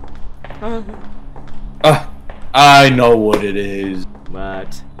 I know what it is.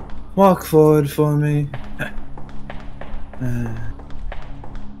 But Walk forward for me.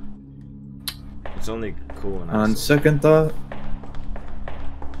 it's only cool when On second thought.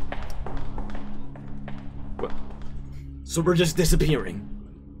 So we're just disappearing.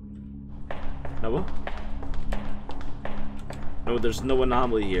 No? No, there's no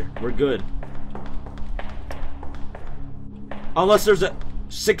anomaly here. We're good. Unless there's a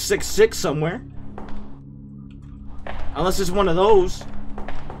 666 somewhere. Unless it's one of those.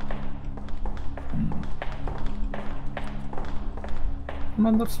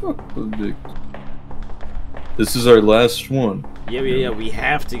 Motherfucker. This is our last one. Yeah, we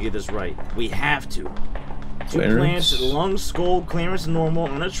have to get this right. We have to. 2 Clearance. plants, lung, skull, clearance normal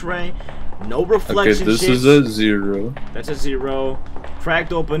on a tray. No reflection. Okay, this shit. is a 0. That's a 0.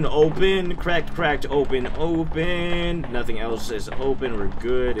 Cracked open, open. Cracked, open, open. Nothing else is open. We're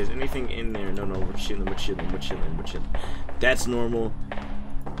good. Is anything in there? No, we're chilling. That's normal.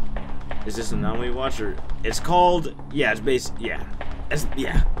 Is this Anomaly Watcher? It's called, yeah, it's based, yeah.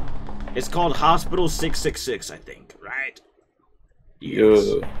 It's called Hospital 666, I think, right? Yes.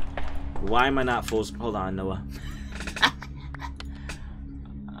 Yeah. Why am I not full? Hold on, Noah.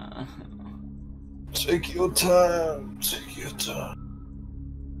 Take your time. Take your time.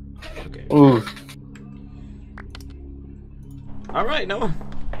 Okay. Oh. All right, Noah.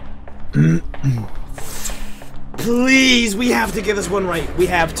 Please, we have to get this one right. We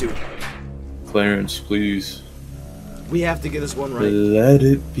have to. Clarence, please. We have to get this one right. Let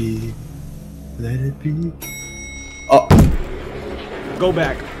it be. Let it be. Oh. Go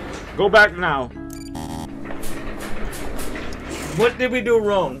back. Go back now. What did we do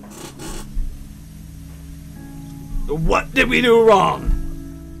wrong? What did we do wrong?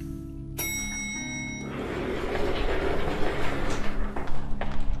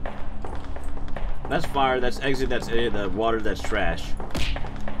 That's fire, that's exit, that's the water, that's trash.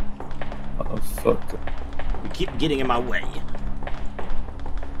 Oh, fuck. You keep getting in my way.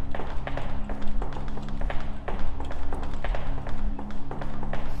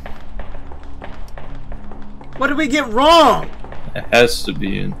 What did we get wrong? It has to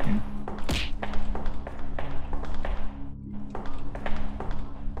be in here.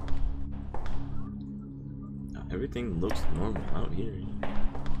 Everything looks normal out here.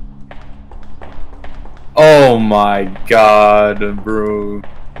 Oh my god, bro.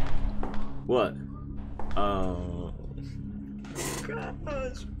 What? Oh.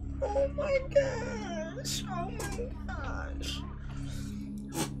 Gosh. Oh my gosh. Oh my gosh.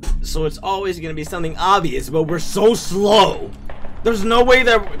 So it's always gonna be something obvious, but we're so slow. There's no way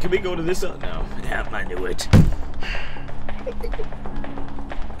that. Can we go to this? No. Yeah, I knew it.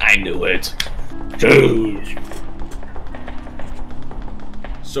 I knew it. Dude.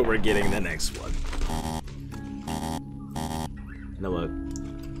 So we're getting the next one. Noah,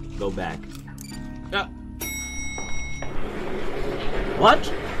 go back. Ah. What?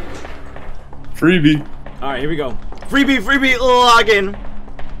 Freebie. Alright, here we go. Freebie, login.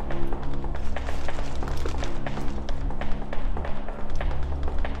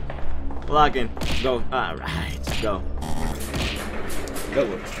 Login. Go. Alright, go. Go,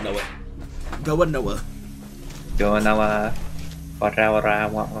 Noah. Go, Noah. Go Noah.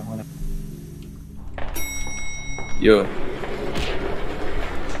 Yo.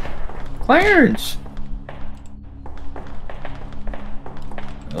 Clarence!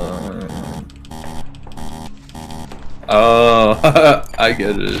 Oh, I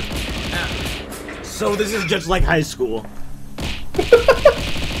get it. So this is just like high school.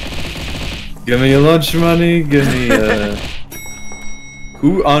 Give me your lunch money, give me,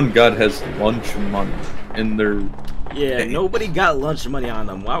 Who on God has lunch money in their... Yeah, nobody got lunch money on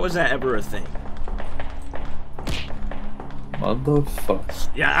them. Why was that ever a thing? Motherfucker.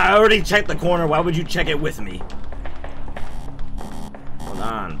 Yeah, I already checked the corner. Why would you check it with me? Hold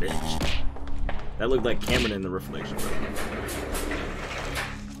on, bitch. That looked like Cameron in the reflection.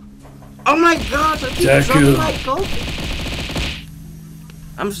 Oh my gosh, I keep dropping my gold.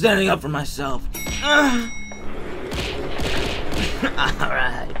 I'm standing up for myself. Alright.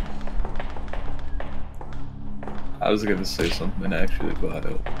 I was gonna say something actually, but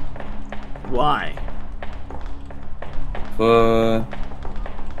Why? for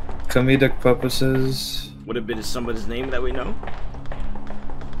comedic purposes. Would it be somebody's name that we know?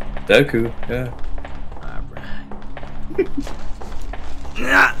 Deku, yeah.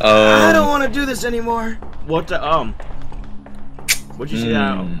 Alright. I don't want to do this anymore. What the, what'd you say?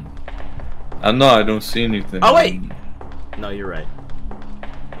 No, I don't see anything. Oh, wait! No, you're right.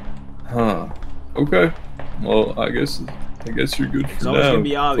 Huh. Okay. Well, I guess you're good for It's now. always gonna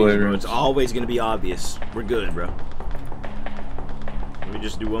be obvious, bro. Clarence. It's always gonna be obvious. We're good, bro. Let me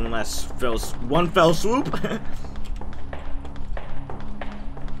just do one fell swoop.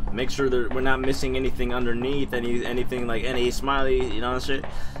 Make sure that we're not missing anything underneath, anything like any smiley, you know that shit.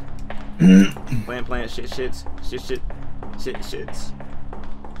 Plant, shits.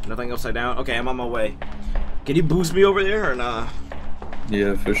 Nothing upside down. Okay, I'm on my way. Can you boost me over there or nah?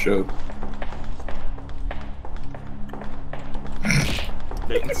 Yeah, for sure.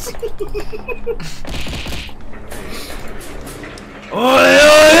 Thanks. Oi,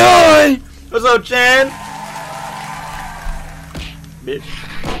 oi, oi! What's up, Chan? Bitch.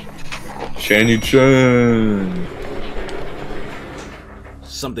 Chan.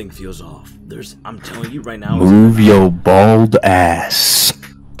 Something feels off. I'm telling you right now. Move your bald ass.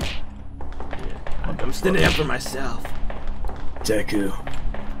 Yeah, I'm standing up for myself. Deku.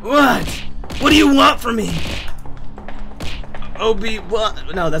 What? What do you want from me? Obi-Wan?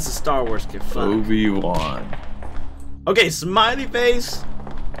 No, that's a Star Wars kid. Fuck. Obi-Wan. Okay, smiley face.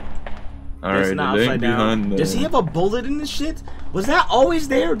 Alright, it ain't behind Does he have a bullet in his shit? Was that always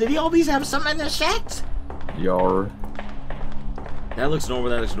there? Did he always have something in his shit? Yar. That looks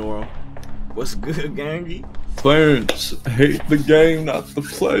normal. What's good, gangy? Clarence, hate the game, not the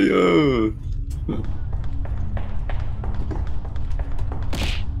player.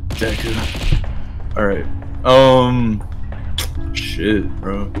 Deku. Alright. Shit,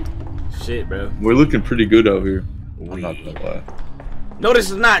 bro. Shit, bro. We're looking pretty good out here. I'm not gonna lie.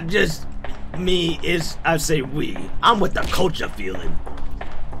 Notice it's not just me, I say we. I'm with the culture feeling.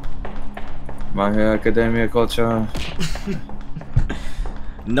 My Academia culture.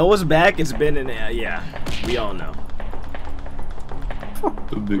 Noah's back, it's been in yeah. We all know.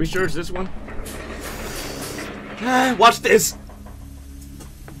 We sure it's this one? Watch this!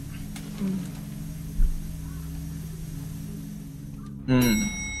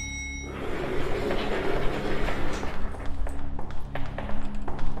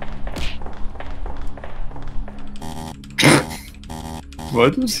 Why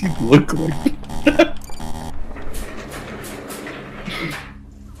does he look like that?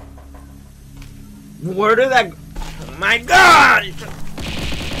 Where did that go? Oh my god!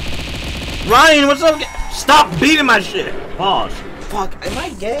 Ryan, what's up? Stop beating my shit! Pause. Fuck, am I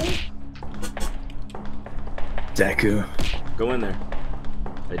gay? Deku. Go in there.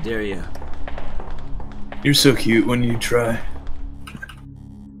 I dare you. You're so cute when you try.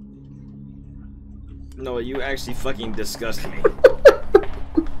 No, you actually fucking disgust me.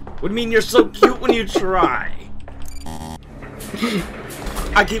 What do you mean you're so cute when you try?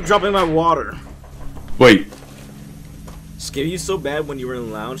 I keep dropping my water. Wait. Scared you so bad when you were in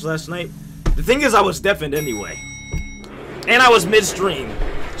the lounge last night? The thing is, I was deafened anyway. And I was midstream.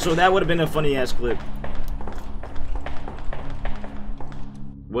 So that would have been a funny ass clip.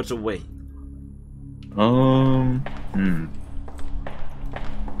 What's a wait?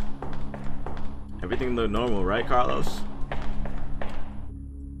 Everything looked normal, right, Carlos?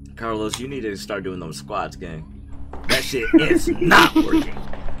 Carlos, you need to start doing those squats, gang. That shit is not working.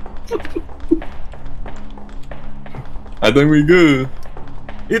 I think we good.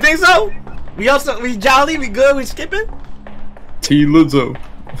 You think so? We jolly, we good, we skipping? T Lizzo.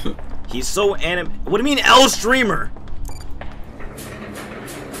 He's so What do you mean L streamer?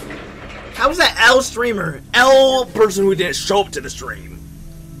 How was that L streamer? L person who didn't show up to the stream.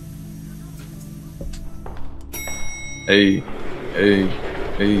 Hey.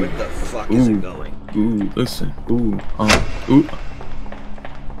 Where the fuck is it going? Ooh, listen. Ooh.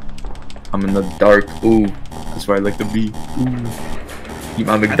 I'm in the dark. Ooh. That's where I like to be. Ooh. Eat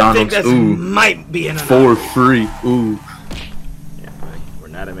my McDonald's. I think ooh. Might be in for free. Ooh. Yeah, we're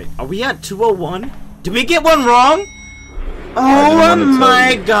not at. Are we at 201? Did we get one wrong? Oh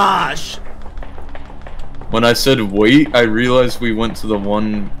my gosh! When I said wait, I realized we went to the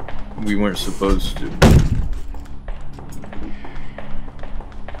one we weren't supposed to.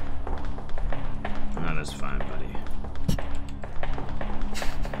 No, that's fine, buddy.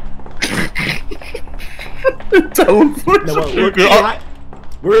 Teleport. No,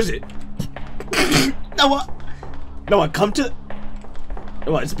 where is it? No, come to.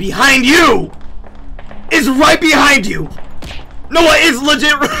 No, it's behind you. It's right behind you. No, it's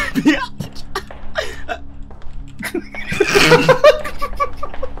legit right behind.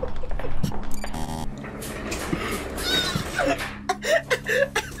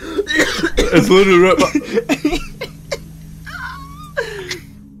 It's literally right.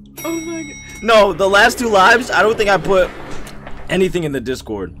 Oh my god. No, the last 2 lives, I don't think I put anything in the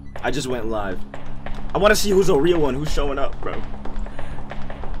Discord. I just went live. I want to see who's a real one, who's showing up, bro.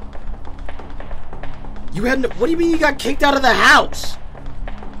 You had no, what do you mean you got kicked out of the house?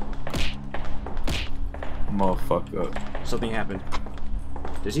 Motherfucker. Something happened.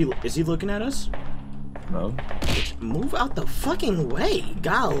 Is he looking at us? No. Move out the fucking way,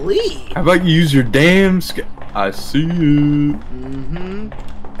 golly. How about you use your damn I see you. Mm-hmm.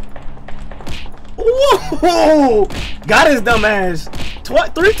 Whoa! Got his dumb ass.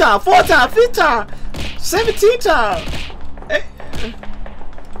 3 times, 4 times, 5 times, 17 times. Hey.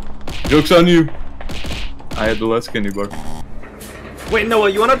 Joke's on you. I had the less candy bar. Wait, Noah,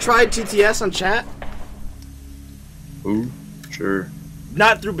 you wanna try TTS on chat? Ooh, sure.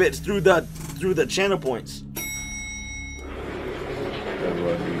 Not through bits, through the channel points. How do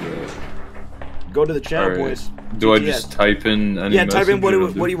I do that? Go to the channel Right. points. Do TTS. I just type in any Yeah, type in what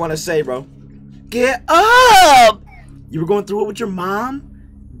message do you want to say, bro? Get up! You were going through it with your mom?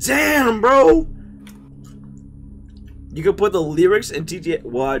 Damn, bro! You could put the lyrics in TTS.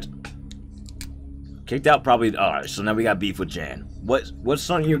 What? Kicked out probably. Alright, so now we got beef with Jan. What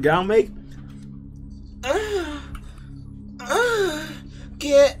song your gal make?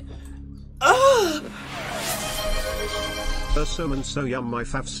 Get up! So and so yum, my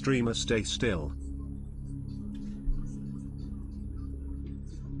fav streamer, stay still.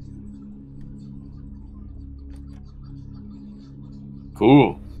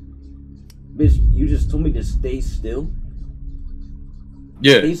 Cool. Bitch, you just told me to stay still?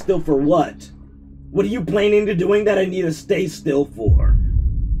 Yeah. Stay still for what? What are you planning to doing that I need to stay still for?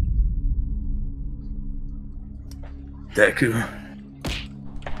 Deku.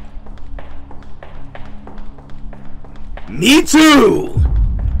 Me too!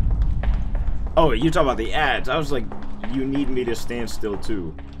 Oh, you're talking about the ads. I was like, you need me to stand still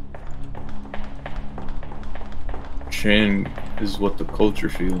too. Chan is what the culture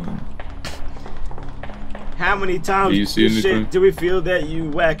feeling. How many times Do you see this anything? shit do we feel that you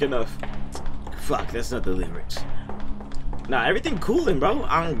whack enough? Fuck, that's not the lyrics. Nah, everything cooling, bro.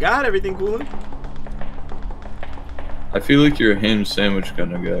 I got everything cooling. I feel like you're a ham sandwich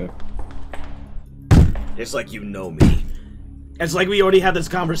kind of guy. It's like you know me. It's like we already had this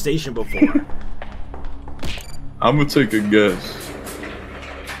conversation before. I'm gonna take a guess.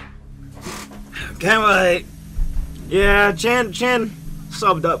 Can't wait. Yeah, Chan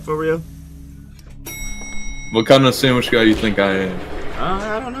subbed up for real. What kind of sandwich guy you think I am?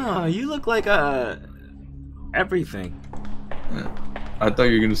 I don't know. You look like everything. I thought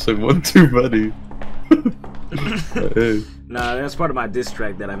you were gonna say 1-2, buddy. Hey. Nah, that's part of my diss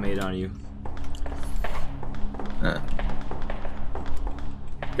track that I made on you.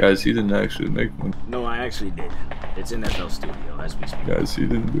 Guys, he didn't actually make one. No, I actually did. It's in FL Studio as we speak. Guys, he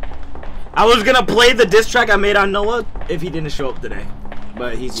didn't do. I was gonna play the diss track I made on Noah if he didn't show up today,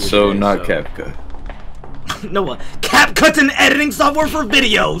 but he's here So today, not so. CapCut. Noah, CapCut's an editing software for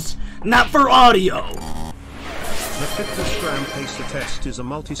videos, not for audio. The fitness gram pacer test is a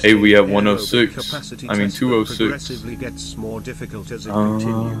multi-stage Hey, we have aerobic 106. capacity I mean test that 206. progressively gets more difficult as it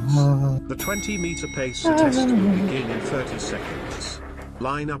continues. The 20-meter pacer test will begin in 30 seconds.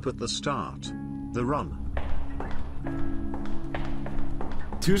 Line up at the start. The run.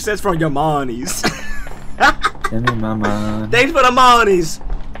 2 cents from your monies. In my mind. Thanks for the monies.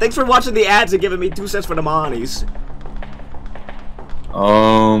 Thanks for watching the ads and giving me 2 cents for the monies.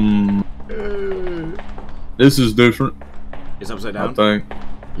 This is different. It's upside I down. think.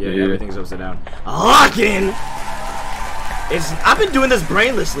 Yeah, everything's upside down. Lock in! I've been doing this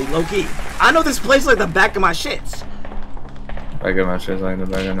brainlessly, low-key. I know this place like the back of my shits. Back of my shits like the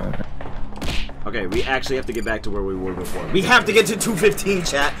back of my... Okay, we actually have to get back to where we were before. We have to get to 215,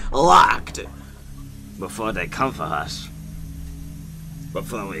 chat. Locked. Before they come for us.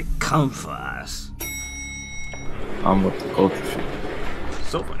 Before we come for us. I'm with the culture shit.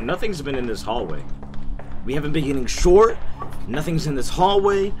 So far, nothing's been in this hallway. We haven't been getting short. Nothing's in this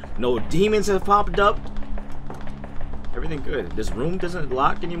hallway. No demons have popped up. Everything good. This room doesn't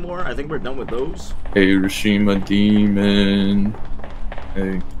lock anymore. I think we're done with those. Hey, Rasheam, a demon.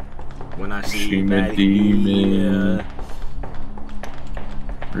 Hey. When I see Rasheam, a demon.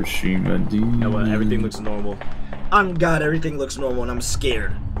 Rasheam, a demon. You know what? Everything looks normal. On God, everything looks normal, and I'm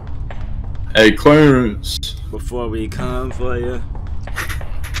scared. Hey, Clarence. Before we come for you.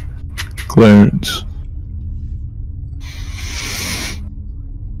 Clarence.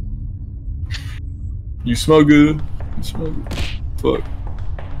 You smell good. You smell good. Fuck.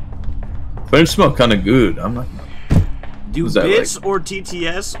 Clarence smell kind of good. I'm not. Do bits like? Or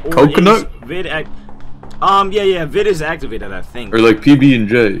TTS or coconut? Vid yeah, Vid is activated, I think. Or like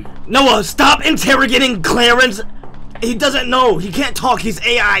PB&J. Noah, stop interrogating Clarence. He doesn't know. He can't talk. He's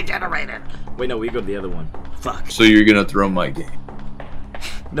AI generated. Wait, no, we go to the other one. Fuck. So you're gonna throw my game?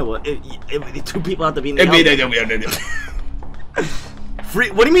 No, two people have to be in the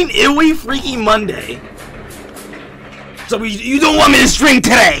What do you mean, Iwi Freaky Monday? So you don't want me to stream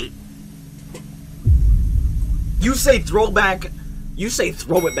today? You say throwback. You say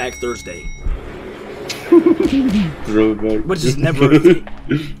throw it back Thursday. Throw it back. Which is never a thing.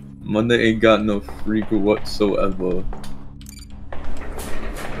 Monday ain't got no freak whatsoever.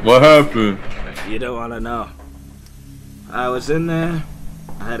 What happened? You don't wanna know. I was in there.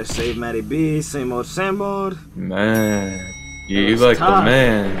 I had to save Matty B. Same old sandboard. Man, yeah, you like the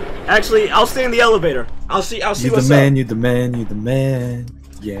man. Actually, I'll stay in the elevator. I'll see what's up. You the man.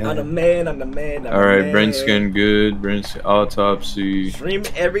 Yeah. I'm the man. All right, Brent's skin good. Brent's autopsy. Stream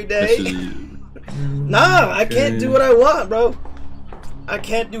every day. Nah, I can't do what I want, bro. I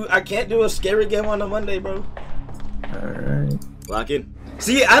can't do a scary game on a Monday, bro. Alright. Lock in.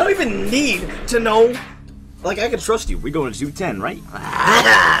 See, I don't even need to know. Like, I can trust you. We're going to 210, right?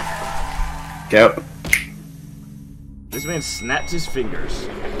 Go. This man snapped his fingers.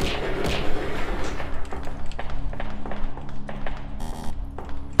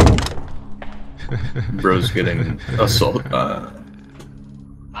 Bro's getting assaulted. Now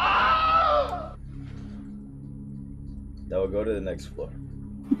we'll go to the next floor.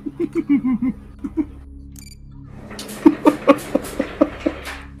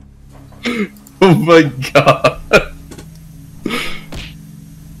 Oh my god.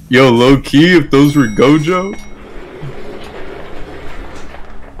 Yo, low key, if those were Gojo.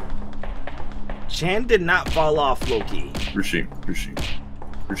 Chan did not fall off, Loki. Rasheam.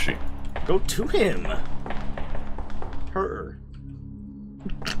 Go to him. Her.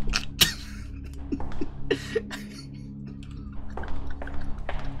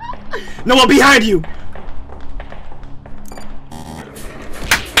 No one behind you!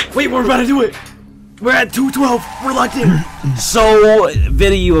 Wait, we're about to do it! We're at 212. We're locked in. So,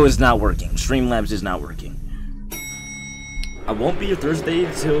 video is not working. Streamlabs is not working. I won't be here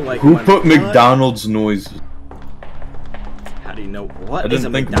Thursday till like. Who put McDonald's noises? How do you know what? I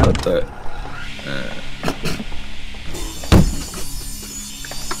didn't think about that.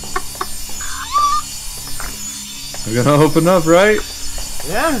 We're gonna open up, right?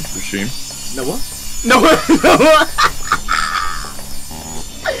 Yeah. Rasheam. Noah?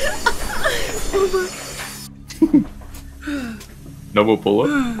 Noah, pull up.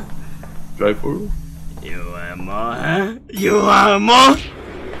 Drive forward. You want more, huh? You want more?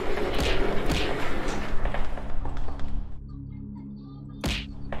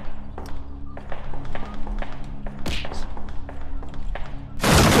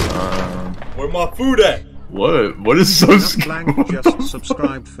 Where my food at? What? What is so scary? Blank just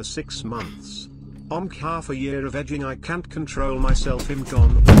subscribed for 6 months. Half a year of edging, I can't control myself. Him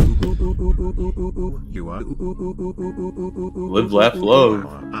gone. You are. Live, laugh, love.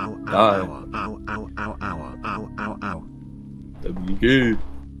 Die. WG.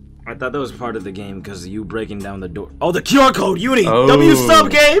 I thought that was part of the game because you breaking down the door. Oh, the QR code, Uni. Oh. W sub,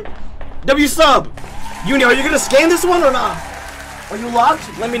 Gabe. W sub. Uni, are you gonna scan this one or not? Are you locked?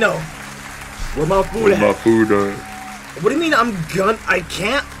 Let me know. Where my food at? What do you mean I'm gun? I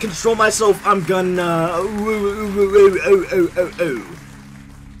can't control myself. I'm gonna.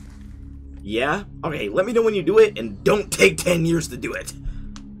 Yeah? Okay, let me know when you do it and don't take 10 years to do it.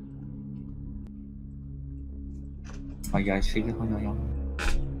 My guys,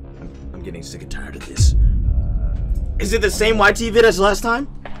 I'm getting sick and tired of this. Is it the same YT vid as last time?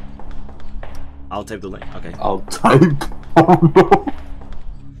 I'll type the link. Okay. I'll type. Oh no.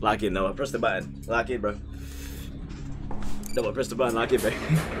 Lock in, Noah. Press the button. Lock in, bro. Noah, press the button. Lock in, bro.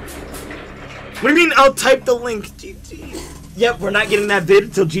 What do you mean I'll type the link? GT. Yep, we're not getting that vid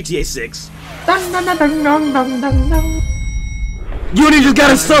until GTA 6. You only just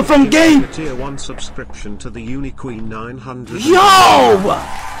got a sub from game. Tier 1 subscription to the Uniqueen 900. Yo!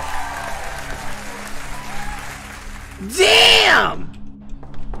 Damn!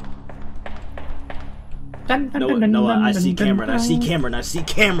 Noah, I see Cameron. I see Cameron. I see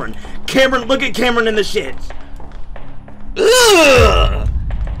Cameron. Cameron, look at Cameron in the shit. Ugh!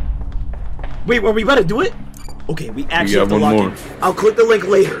 Wait, were we about to do it? Okay, we actually have to lock in. I'll click the link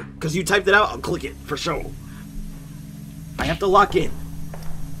later, because you typed it out. I'll click it, for sure. I have to lock in.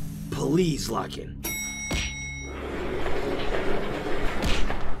 Please lock in.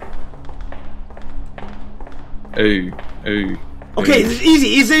 Hey. Okay, this is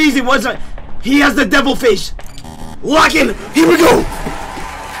easy. It's easy. What's that? He has the devil face. Lock in. Here we go.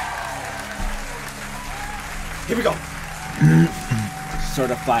 Here we go.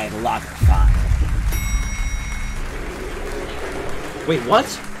 Certified locker 5. Wait, what?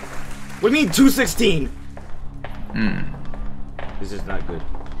 What do you mean 216? This is not good.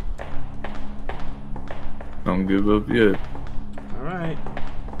 Don't give up yet. Alright.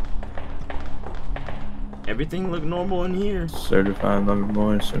 Everything look normal in here. Certified lover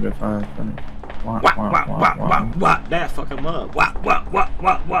boy, certified funny. What? That fuck him up. What?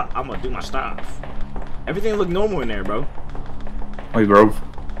 I'm gonna do my stuff. Everything look normal in there, bro. Wait, bro.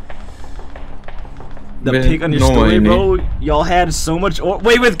 The pic on your story, bro. Y'all had so much.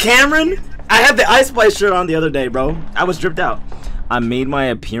 Wait, with Cameron? I had the Ice Spice shirt on the other day, bro. I was dripped out. I made my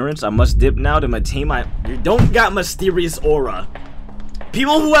appearance. I must dip now to maintain my. You don't got mysterious aura.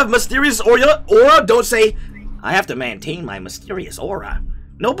 People who have mysterious aura don't say, I have to maintain my mysterious aura.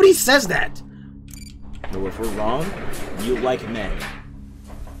 Nobody says that. No, if we're wrong, you like men.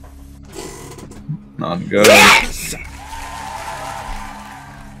 Not good. Yes!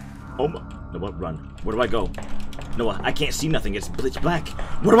 Oh my. Noah, run. Where do I go? Noah, I can't see nothing. It's pitch black.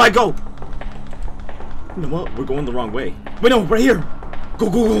 Where do I go? Noah, we're going the wrong way. Wait, no, right here.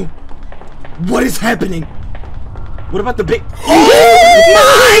 Go. What is happening? What about the big... Oh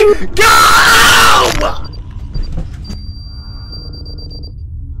my God!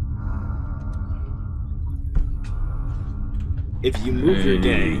 If you move your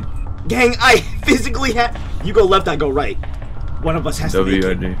gang... Gang, I physically have... You go left, I go right. One of us has to make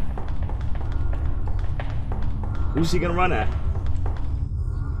it. WID. Who's he gonna run at?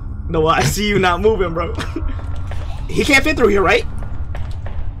 No, I see you not moving, bro. He can't fit through here, right?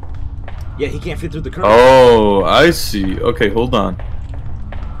 Yeah, he can't fit through the curb. Oh, I see. Okay, hold on.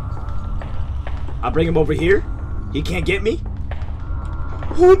 I'll bring him over here. He can't get me.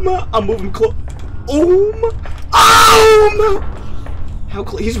 Oh my! I'm moving close. Oh my! Oh my! How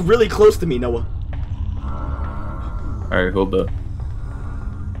close? He's really close to me, Noah. All right, hold up.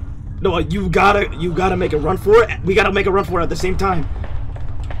 Noah, you gotta make a run for it. We gotta make a run for it at the same time.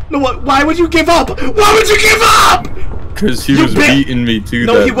 Noah, why would you give up? Why would you give up? Cause he was beating me too.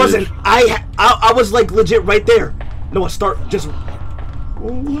 No, he wasn't. I was like legit right there. Noah, start just.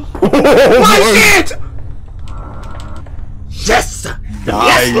 Oh my shit! Yes!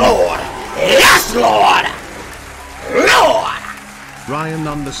 Yes, Lord! Yes, Lord! Lord!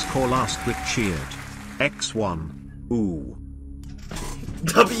 Ryan_last with cheered. X1. Ooh.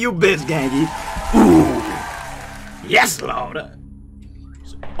 W biz gangy. Ooh. Yes, Lord.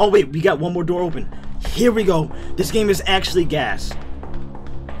 Oh wait, we got one more door open. Here we go. This game is actually gas.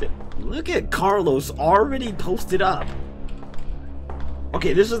 Look at Carlos already posted up.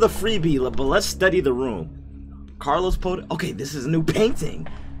 Okay, this is the freebie, but let's study the room. Carlos posted. Okay, this is a new painting.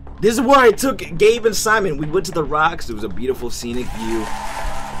 This is where I took Gabe and Simon. We went to the rocks. It was a beautiful scenic view.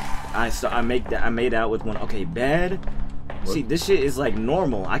 I made out with one. Okay, bed. What? See, this shit is like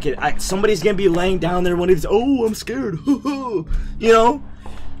normal. Somebody's gonna be laying down there when it's. Oh, I'm scared. You know.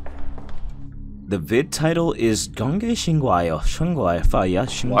 The vid title is Gange Shingwayo. Shingwayo Faya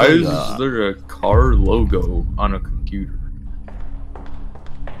Shingwayo. Why is there a car logo on a computer?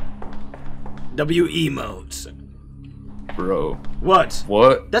 WE modes. Bro. What?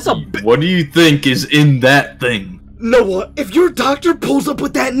 What? That's a. What do you think is in that thing? Noah, if your doctor pulls up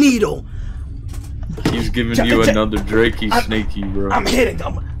with that needle. He's giving you another Drakey Snakey, bro. I'm hitting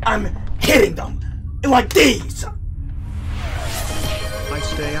them. I'm hitting them like these. I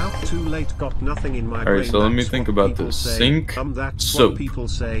Stay out too late, got nothing in my brain. Alright, so let me That's think what about people this. say. Sink, That's soap. what people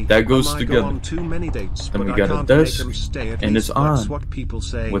say. That goes I together. go on too many dates, Then but we I got a can't make desk, 'em stay, at and least it's that's on, what people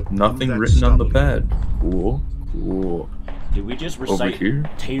say. with nothing That's written on the stubborn. pad. Cool, cool. Did we just Over recite here?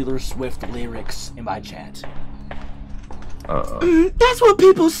 Taylor Swift lyrics in my chat? That's what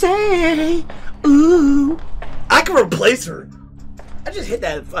people say. Ooh. I can replace her. I just hit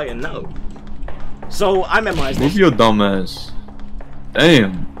that fucking note. So I memorized this. Move your dumb ass.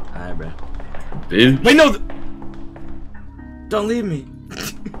 Damn. Alright, bro. Bitch. Wait, no. Don't leave me.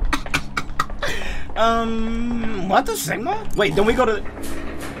 What the Sigma? Wait, don't we go to...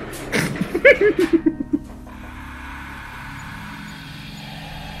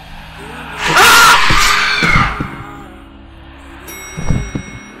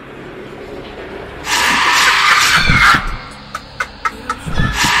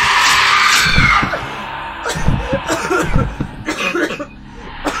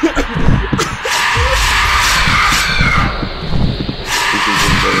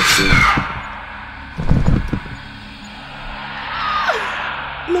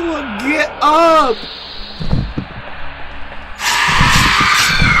 Noah, get up!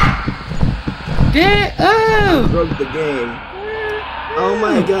 Get up! Broke the game. Oh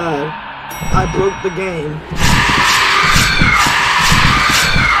my god. I broke the game.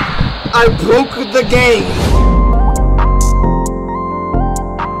 I broke the game.